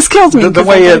 but this kills me, The 'cause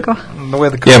way I it, gotta the way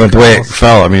the yeah, but the way it goes.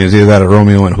 fell, I mean, it's either that or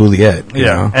Romeo and Juliet. You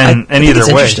know? and I think either it's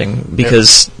way, interesting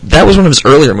because that was one of his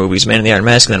earlier movies, Man in the Iron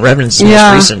Mask, and then Revenant's the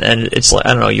Yeah. most recent. And it's like, I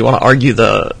don't know, you want to argue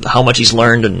how much he's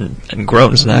learned and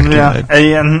grown as an actor.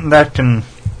 yeah, and that can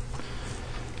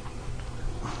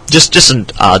Just an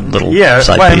odd little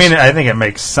side Well, I piece. mean, I think it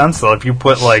makes sense though if you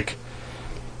put like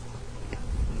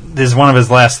this one of his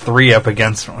last three up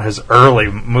against his early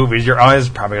movies, you're always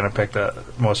probably going to pick the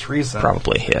most recent.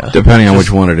 Probably, yeah. Depending on which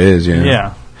one it is, yeah.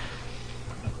 Yeah.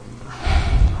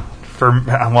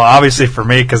 Obviously for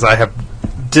me, because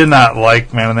did not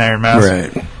like Man in the Iron Mask.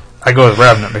 Right. I go with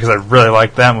Revenant because I really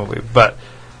like that movie. But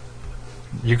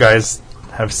you guys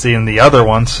have seen the other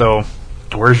one, so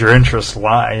where's your interest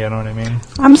lie? You know what I mean?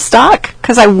 I'm stuck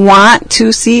because I want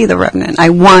to see The Revenant.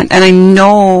 And I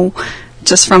know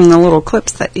just from the little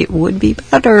clips that it would be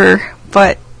better,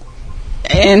 but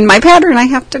in my pattern, I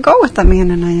have to go with the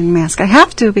Man in the Iron Mask. I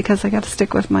have to because I got to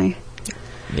stick with my.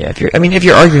 Yeah, if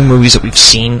you're arguing movies that we've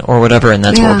seen or whatever, and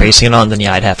that's what we're basing it on, then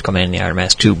yeah, I'd have to come in the Iron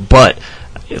Mask too. But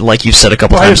like you've said a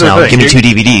couple times now, give me 2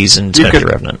 DVDs and it's back to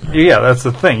Revenant. Yeah, that's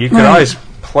the thing. You could always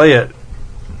play it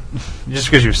just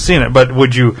because you've seen it. But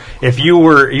would you, if you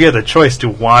had the choice to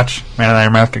watch Man in the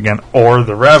Iron Mask again or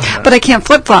The Revenant? But I can't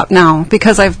flip flop now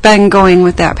because I've been going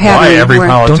with that pattern. Why every where-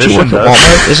 Don't you politician work at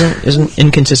does? Walmart? Isn't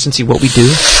inconsistency what we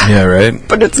do? Yeah, right.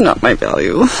 But it's not my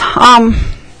value.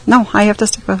 No, I have to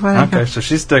stick with what I Okay, got. so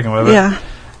she's sticking with it. Yeah.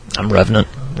 I'm Revenant.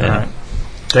 Yeah. All right.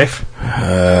 Dave?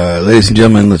 Ladies and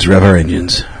gentlemen, let's rev our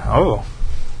engines. Oh.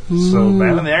 So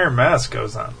Man in the Iron Mask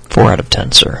goes on. 4 out of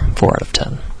 10, sir. 4 out of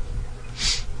 10.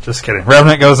 Just kidding.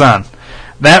 Revenant goes on.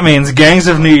 That means Gangs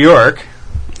of New York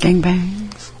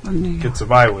Gangbangs. gets a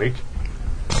bye week.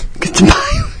 Get to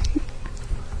buy.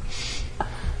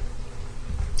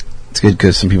 It's good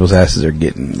because some people's asses are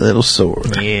getting a little sore.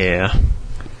 Yeah.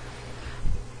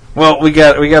 Well, we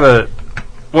got a.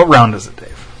 What round is it, Dave?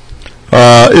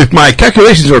 If my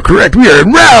calculations are correct, we are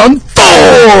in round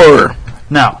 4!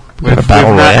 Now, we've a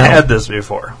battle not royale. had this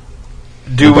before.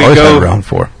 Do We've we always had go round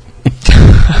 4.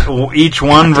 each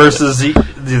one versus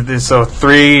so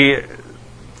 3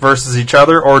 versus each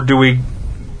other, or do we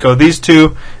go these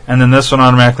 2 and then this one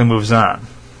automatically moves on?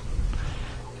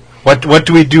 What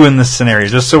do we do in this scenario?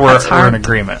 Just so we're That's hard in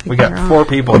agreement. to We got figure 4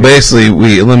 people. Well, basically,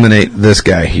 we eliminate this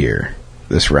guy here,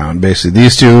 this round. Basically,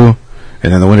 these 2,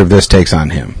 and then the winner of this takes on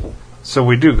him. So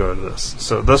we do go to this.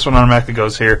 So this one automatically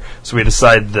goes here. So we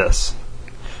decide this,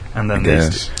 and then these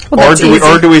Yes. 2. Well, that's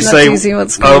or do we easy. say That's easy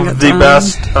what's going of the on.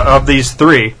 best of these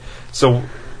 3? So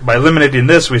by eliminating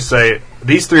this, we say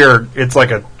these 3 are. It's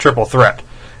like a triple threat,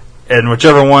 and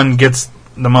whichever one gets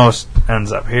the most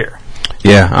ends up here.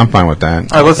 Yeah, I'm fine with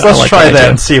that. All right, let's I like try that that idea.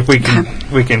 and see if we can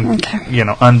Okay.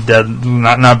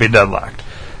 not be deadlocked.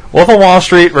 Wolf of Wall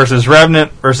Street versus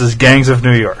Revenant versus Gangs of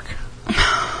New York.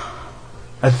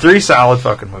 3 solid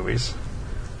fucking movies,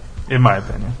 in my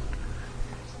opinion.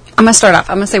 I'm going to start off.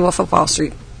 I'm going to say Wolf of Wall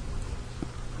Street.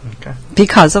 Okay.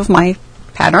 Because of my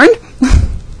pattern.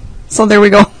 So there we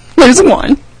go. There's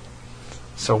 1.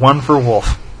 So 1 for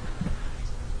Wolf.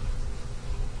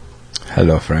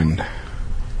 Hello, friend.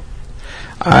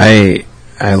 I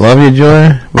love you, Joy.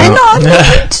 I know. I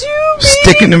love it too, baby.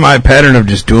 Sticking to my pattern of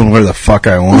just doing whatever the fuck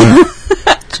I want.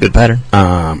 good pattern.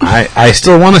 I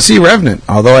still want to see Revenant,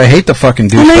 although I hate the fucking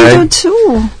douchebag. And I do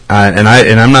too. And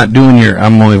I'm not doing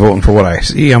I'm only voting for what I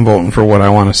see. I'm voting for what I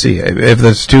want to see. If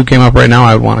this 2 came up right now,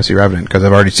 I would want to see Revenant because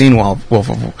I've already seen Wolf of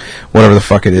whatever the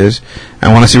fuck it is.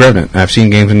 I want to see Revenant. I've seen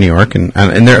Gangs in New York, and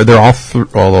they're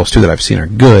all those 2 that I've seen are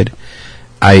good.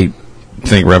 I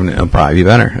think Revenant will probably be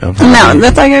better. I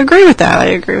agree with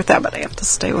that. But I have to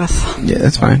stay with. Yeah,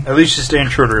 that's fine. At least she's staying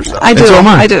true to herself. I do. So am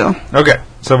I. I do. Okay,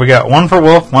 so we got 1 for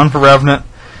Wolf, 1 for Revenant.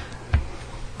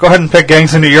 Go ahead and pick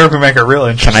Gangs in New York and make it real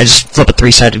interesting. Can I just flip a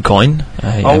 3-sided coin?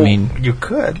 I mean, you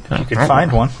could. You could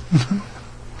find one.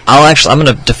 I'm going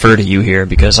to defer to you here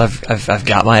because I've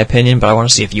got my opinion, but I want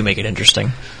to see if you make it interesting.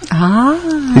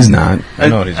 He's not. I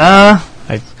know what he's doing.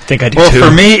 I think I do Well, too.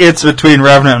 for me, it's between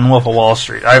Revenant and Wolf of Wall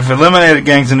Street. I've eliminated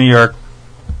Gangs in New York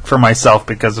for myself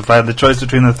because if I had the choice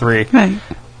between the 3, Right.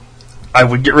 I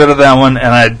would get rid of that one and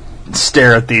I'd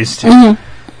stare at these 2. Mm-hmm.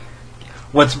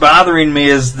 What's bothering me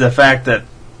is the fact that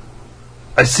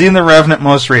I've seen The Revenant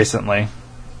most recently,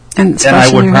 and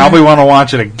I would probably want to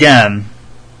watch it again,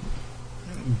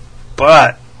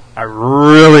 but I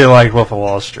really like Wolf of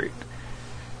Wall Street.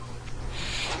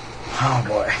 Oh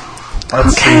boy.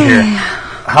 Let's see here.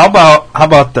 How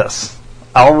about this?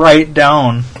 I'll write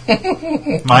down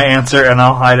my answer and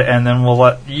I'll hide it, and then we'll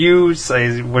let you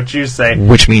say what you say.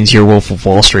 Which means you're Wolf of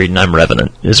Wall Street and I'm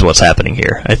Revenant, is what's happening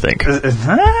here, I think.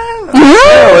 Not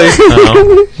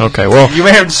necessarily. Okay, well, You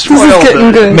may have spoiled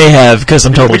it. good. may have, because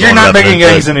I'm totally But you're going not picking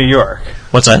Revenant, Gangs in New York.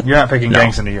 What's that? You're not picking No.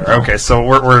 Gangs in New York. Okay, so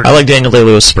we're I like Daniel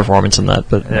Day-Lewis' performance in that,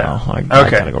 but Yeah. no, I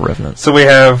Okay. gotta go Revenant. So we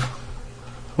have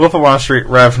Wolf of Wall Street,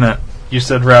 Revenant. You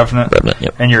said Revenant. Revenant,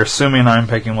 yep. And you're assuming I'm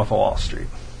picking Wolf of Wall Street.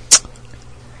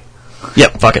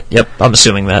 Yep, fuck it. Yep, I'm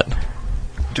assuming that.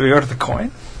 Do we go to the coin?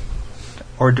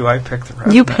 Or do I pick the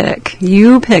Revenant?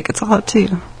 You pick. It's all up to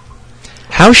you.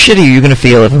 How shitty are you going to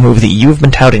feel if a movie that you've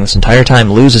been touting this entire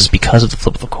time loses because of the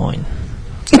flip of the coin?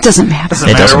 It doesn't matter.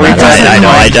 It doesn't matter. I know.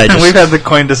 I just, We've had the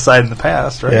coin decide in the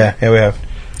past, right? Yeah, we have.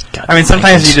 God, I mean,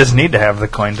 sometimes you just need to have the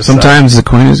coin decide. Sometimes the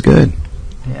coin is good.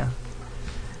 Yeah.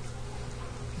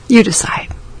 You decide.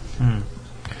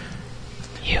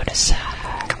 You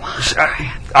decide. Come on.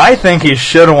 I think he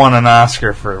should have won an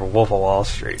Oscar for Wolf of Wall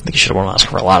Street. I think you should have won an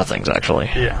Oscar for a lot of things, actually.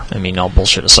 Yeah. I mean, all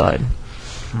bullshit aside.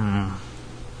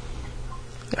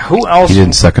 Who else? He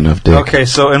didn't suck enough dick. Okay,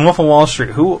 so in Wolf of Wall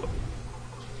Street,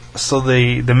 So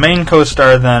the main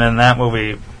co-star then in that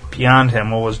movie, beyond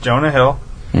him, was Jonah Hill,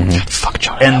 Fuck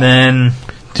Jonah Hill. and then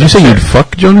Did you say you'd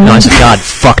fuck Jonah Hill? No, I said, God,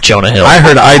 fuck Jonah Hill. I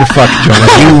heard I'd fuck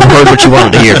Jonah Hill. You heard what you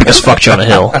wanted to hear, because fuck Jonah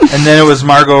Hill. and then it was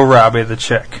Margot Robbie, the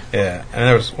chick. Yeah, and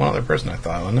there was one other person I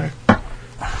thought on there.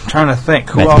 I'm trying to think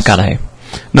who Matthew else. McConaughey.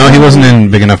 No, he wasn't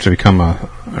in big enough to become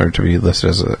or to be listed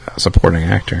as a supporting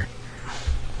actor.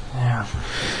 Yeah.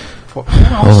 Who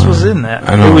else was in that?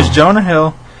 I know. It was Jonah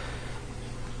Hill,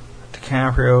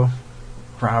 DiCaprio,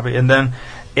 Robbie, and then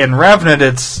in Revenant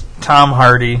it's Tom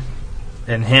Hardy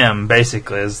and him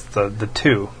basically as the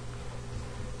two.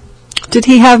 Did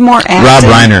he have more acting? Rob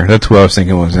Reiner, that's who I was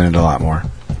thinking was in it a lot more.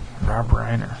 Rob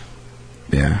Reiner.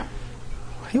 Yeah.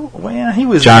 He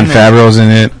was. Jon in it. Favreau's in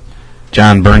it.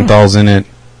 John Bernthal's in it.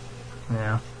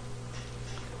 Yeah.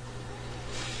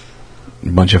 A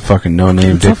bunch of fucking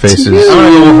no-name dick I'm faces. gonna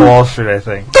go with Wall Street. I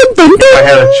think if I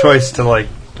had a choice to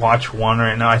watch one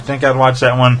right now, I think I'd watch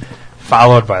that one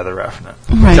followed by The Revenant.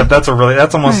 Right. Except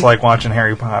that's almost like watching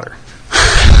Harry Potter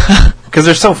because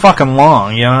they're so fucking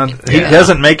long. You know, he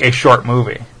doesn't make a short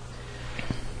movie.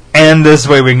 And this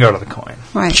way we can go to the coin.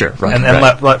 Right. Sure, right. And then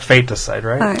let fate decide,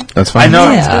 right? Right. That's I fine.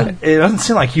 know Yeah. it doesn't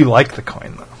seem like you like the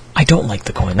coin though, I don't like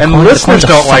the coin. and listeners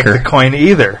don't like the coin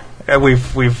either.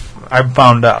 I've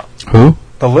found out Who?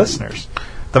 the listeners,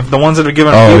 the ones that have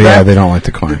given Oh, feedback, yeah, they don't like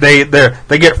the coin. they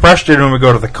get frustrated when we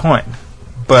go to the coin,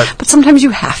 but But sometimes you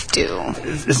have to.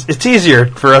 it's easier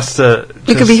for us to.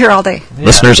 You could be here all day.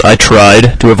 Listeners, I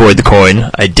tried to avoid the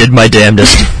coin. I did my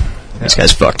damnedest. These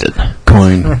guys fucked it.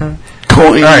 Coin.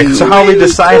 Coin. All right, so how are we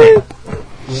deciding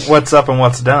what's up and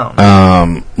what's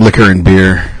down? Liquor and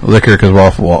beer. Liquor, because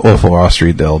Wolf of Wall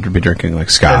Street, they'll be drinking like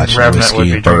scotch, And Revenant whiskey, would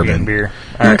be drinking bourbon. beer.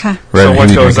 All right. Okay. So Revenant what would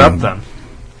be goes up drinking-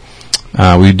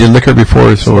 then? We did liquor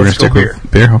before, so we're going let's to stick go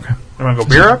with beer. Okay. You want to go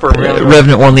beer up or are we gonna go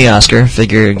Revenant won the Oscar.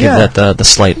 Figure, give Yeah. that the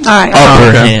slight All right. upper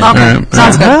Okay. hand. Okay. All right.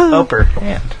 Sounds good. upper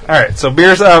hand? All right, so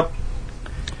beer's up.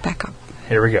 Back up.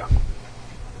 Here we go.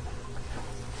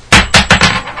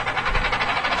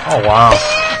 Oh wow,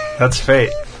 that's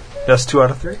fate. That's 2 out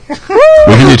of 3. We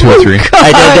can do 2 or 3. Wait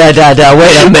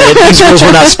a minute. These rules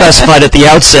were not specified at the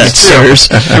outset, sirs.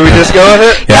 Should we just go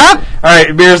with it? Yeah. Yep. All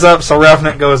right, beer's up. So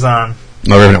Revenant goes on.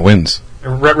 No, Revenant wins.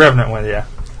 Revenant wins, yeah.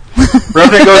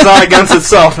 Revenant goes on against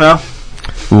itself now.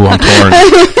 Ooh, I'm torn.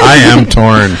 I am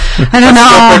torn. I don't know.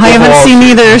 I haven't seen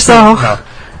either, so. No.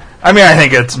 I mean, I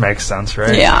think it makes sense,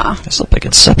 right? Yeah. I still pick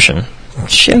Inception.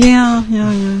 Shit. Yeah.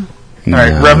 All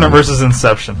right, Revenant versus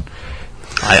Inception.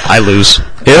 I lose.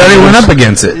 It already went up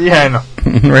against it. Yeah, I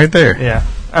know. Right there. Yeah.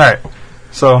 All right.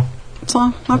 So,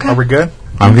 Okay. are we good?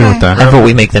 I'm good with that. How about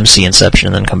we make them see Inception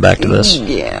and then come back to this?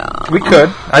 Yeah. We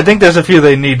could. I think there's a few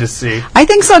they need to see. I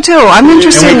think so, too. I'm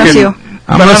interested in a few.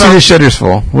 I'm going to see the Shutter's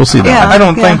Full. We'll see that. Yeah. I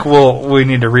don't think we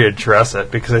need to readdress it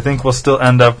because I think we'll still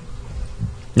end up.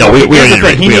 No, we Here's the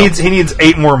already thing. He needs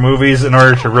 8 more movies in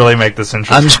order to really make this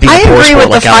interesting. I'm just being I agree with the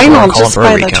like Al Gore final and calling just for a by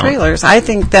the recount. trailers. I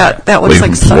think that looks Leave like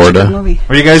from such a Florida. good movie.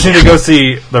 Well, you guys need to go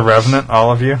see The Revenant,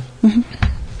 all of you,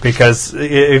 because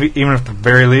even at the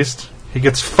very least, he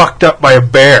gets fucked up by a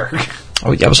bear.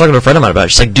 Oh, yeah, I was talking to a friend of mine about it.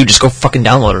 She's like, dude, just go fucking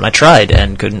download it. And I tried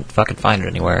and couldn't fucking find it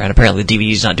anywhere. And apparently the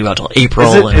DVD's not due out till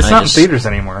April. It's not in theaters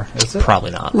anymore, is it? Probably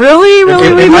not. Really?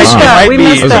 We missed that. We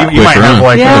missed that. You might have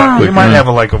like Yeah. you might have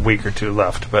like a week or 2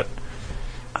 left, but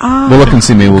We'll look and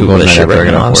see. Maybe we'll go Google this tonight shit after I right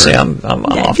get now. off Say work. I'm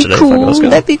That'd off be today. cool. Fuck it, let's go.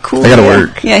 That'd be cool. I gotta Yeah.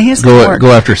 work. Yeah, he has to work.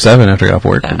 Go after 7 after I get off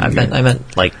work. I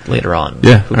meant like later on.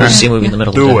 Yeah, We'll alright. see a movie in the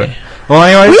middle do of the it. day. Well,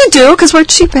 anyways, We do, because we're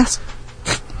cheapest.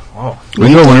 We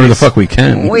can go whenever the fuck we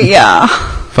can. Yeah.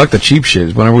 Fuck the cheap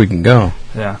shit. Whenever we can go.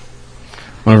 yeah.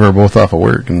 Whenever we're both off of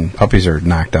work and puppies are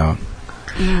knocked out.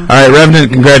 All right,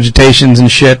 Revenant, congratulations and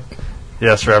shit.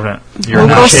 Yes, Revenant. You're We'll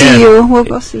go not see in. you. We'll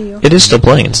go see you. It is still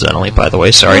playing, incidentally, by the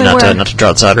way. Sorry, Oh, not where? to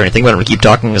draw this out or anything, but I'm going to keep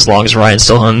talking as long as Ryan's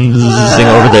still sing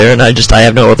over there, and I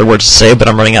have no other words to say, but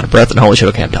I'm running out of breath, and holy shit,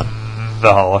 okay, I'm done.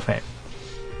 The Hall of Fame.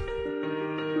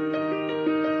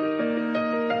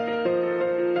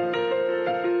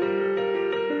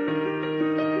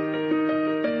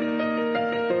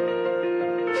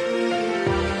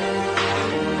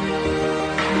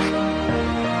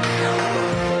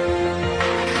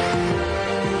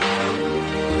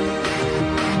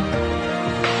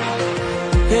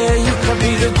 Yeah, you can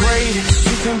be the greatest,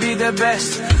 you can be the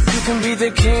best, you can be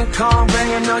the King Kong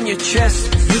banging on your chest.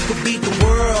 You could beat the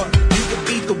world, you could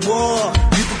beat the war.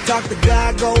 You could talk to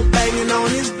God, go banging on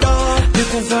his door. You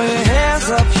can throw your hands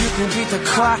up, you can beat the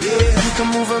clock. You can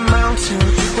move a mountain,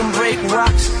 you can break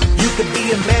rocks. You could be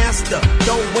a master,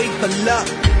 don't wait for luck.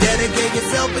 Dedicate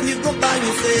yourself and you go find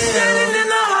yourself. Standing in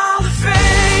the Hall of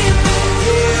Fame,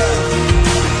 Yeah,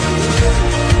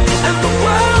 and the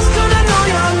world's gonna know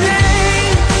your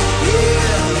name,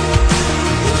 yeah,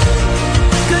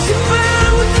 'cause you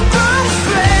burn with the bright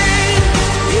flame,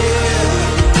 yeah,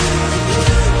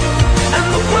 and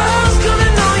the world's gonna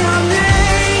know your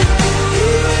name,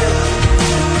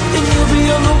 yeah. and you'll be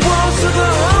on the walls of the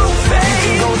Hall of Fame. You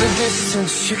can go the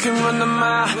distance, you can run the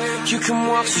mile, you can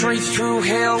walk straight through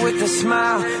hell with a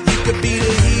smile. You could be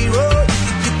the hero, you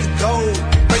could get the gold.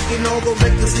 Breaking all the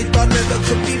records they thought never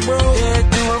could be broke. Yeah,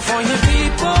 do it for your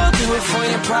people, do it for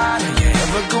your pride. Are you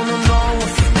ever gonna know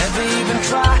if you never even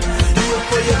try? Do it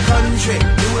for your country,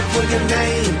 do it for your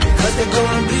name. Cause there's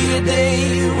gonna be a day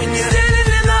when you're standing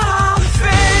in the Hall of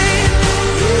Fame,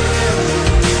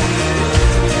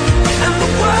 and the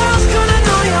world's gonna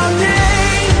know your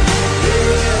name,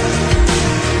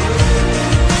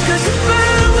 'cause you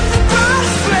burn with the bright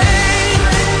flame,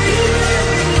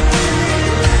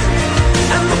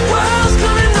 and the world's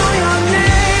gonna know your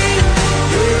name,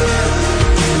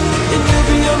 and you'll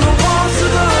be on the walls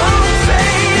of the Hall of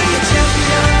Fame. Be a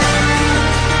champion,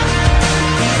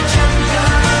 be a champion,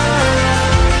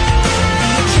 be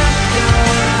a champion,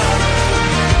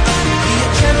 be a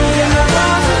champion.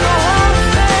 Rise in the Hall of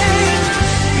Fame.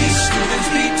 Be students,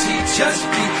 be teachers,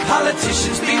 be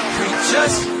politicians, be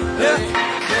preachers.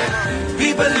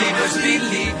 Be believers, be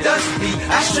leaders, be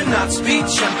astronauts, be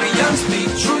champions, be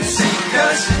truth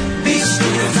seekers. Be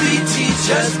students, be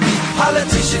teachers, be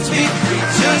politicians, be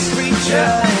preachers.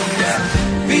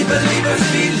 Be believers,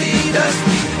 be leaders,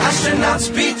 be astronauts,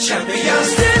 be champions.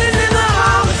 Standing in the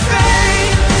Hall of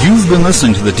Fame. You've been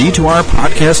listening to the D2R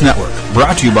Podcast Network,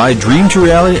 brought to you by Dream to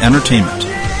Reality Entertainment.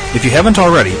 If you haven't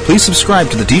already, please subscribe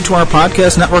to the D2R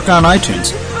Podcast Network on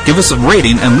iTunes. Give us a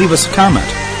rating and leave us a comment.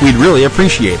 We'd really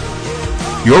appreciate it.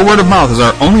 Your word of mouth is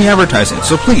our only advertising,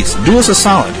 so please do us a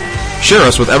solid. Share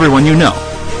us with everyone you know.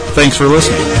 Thanks for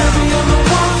listening.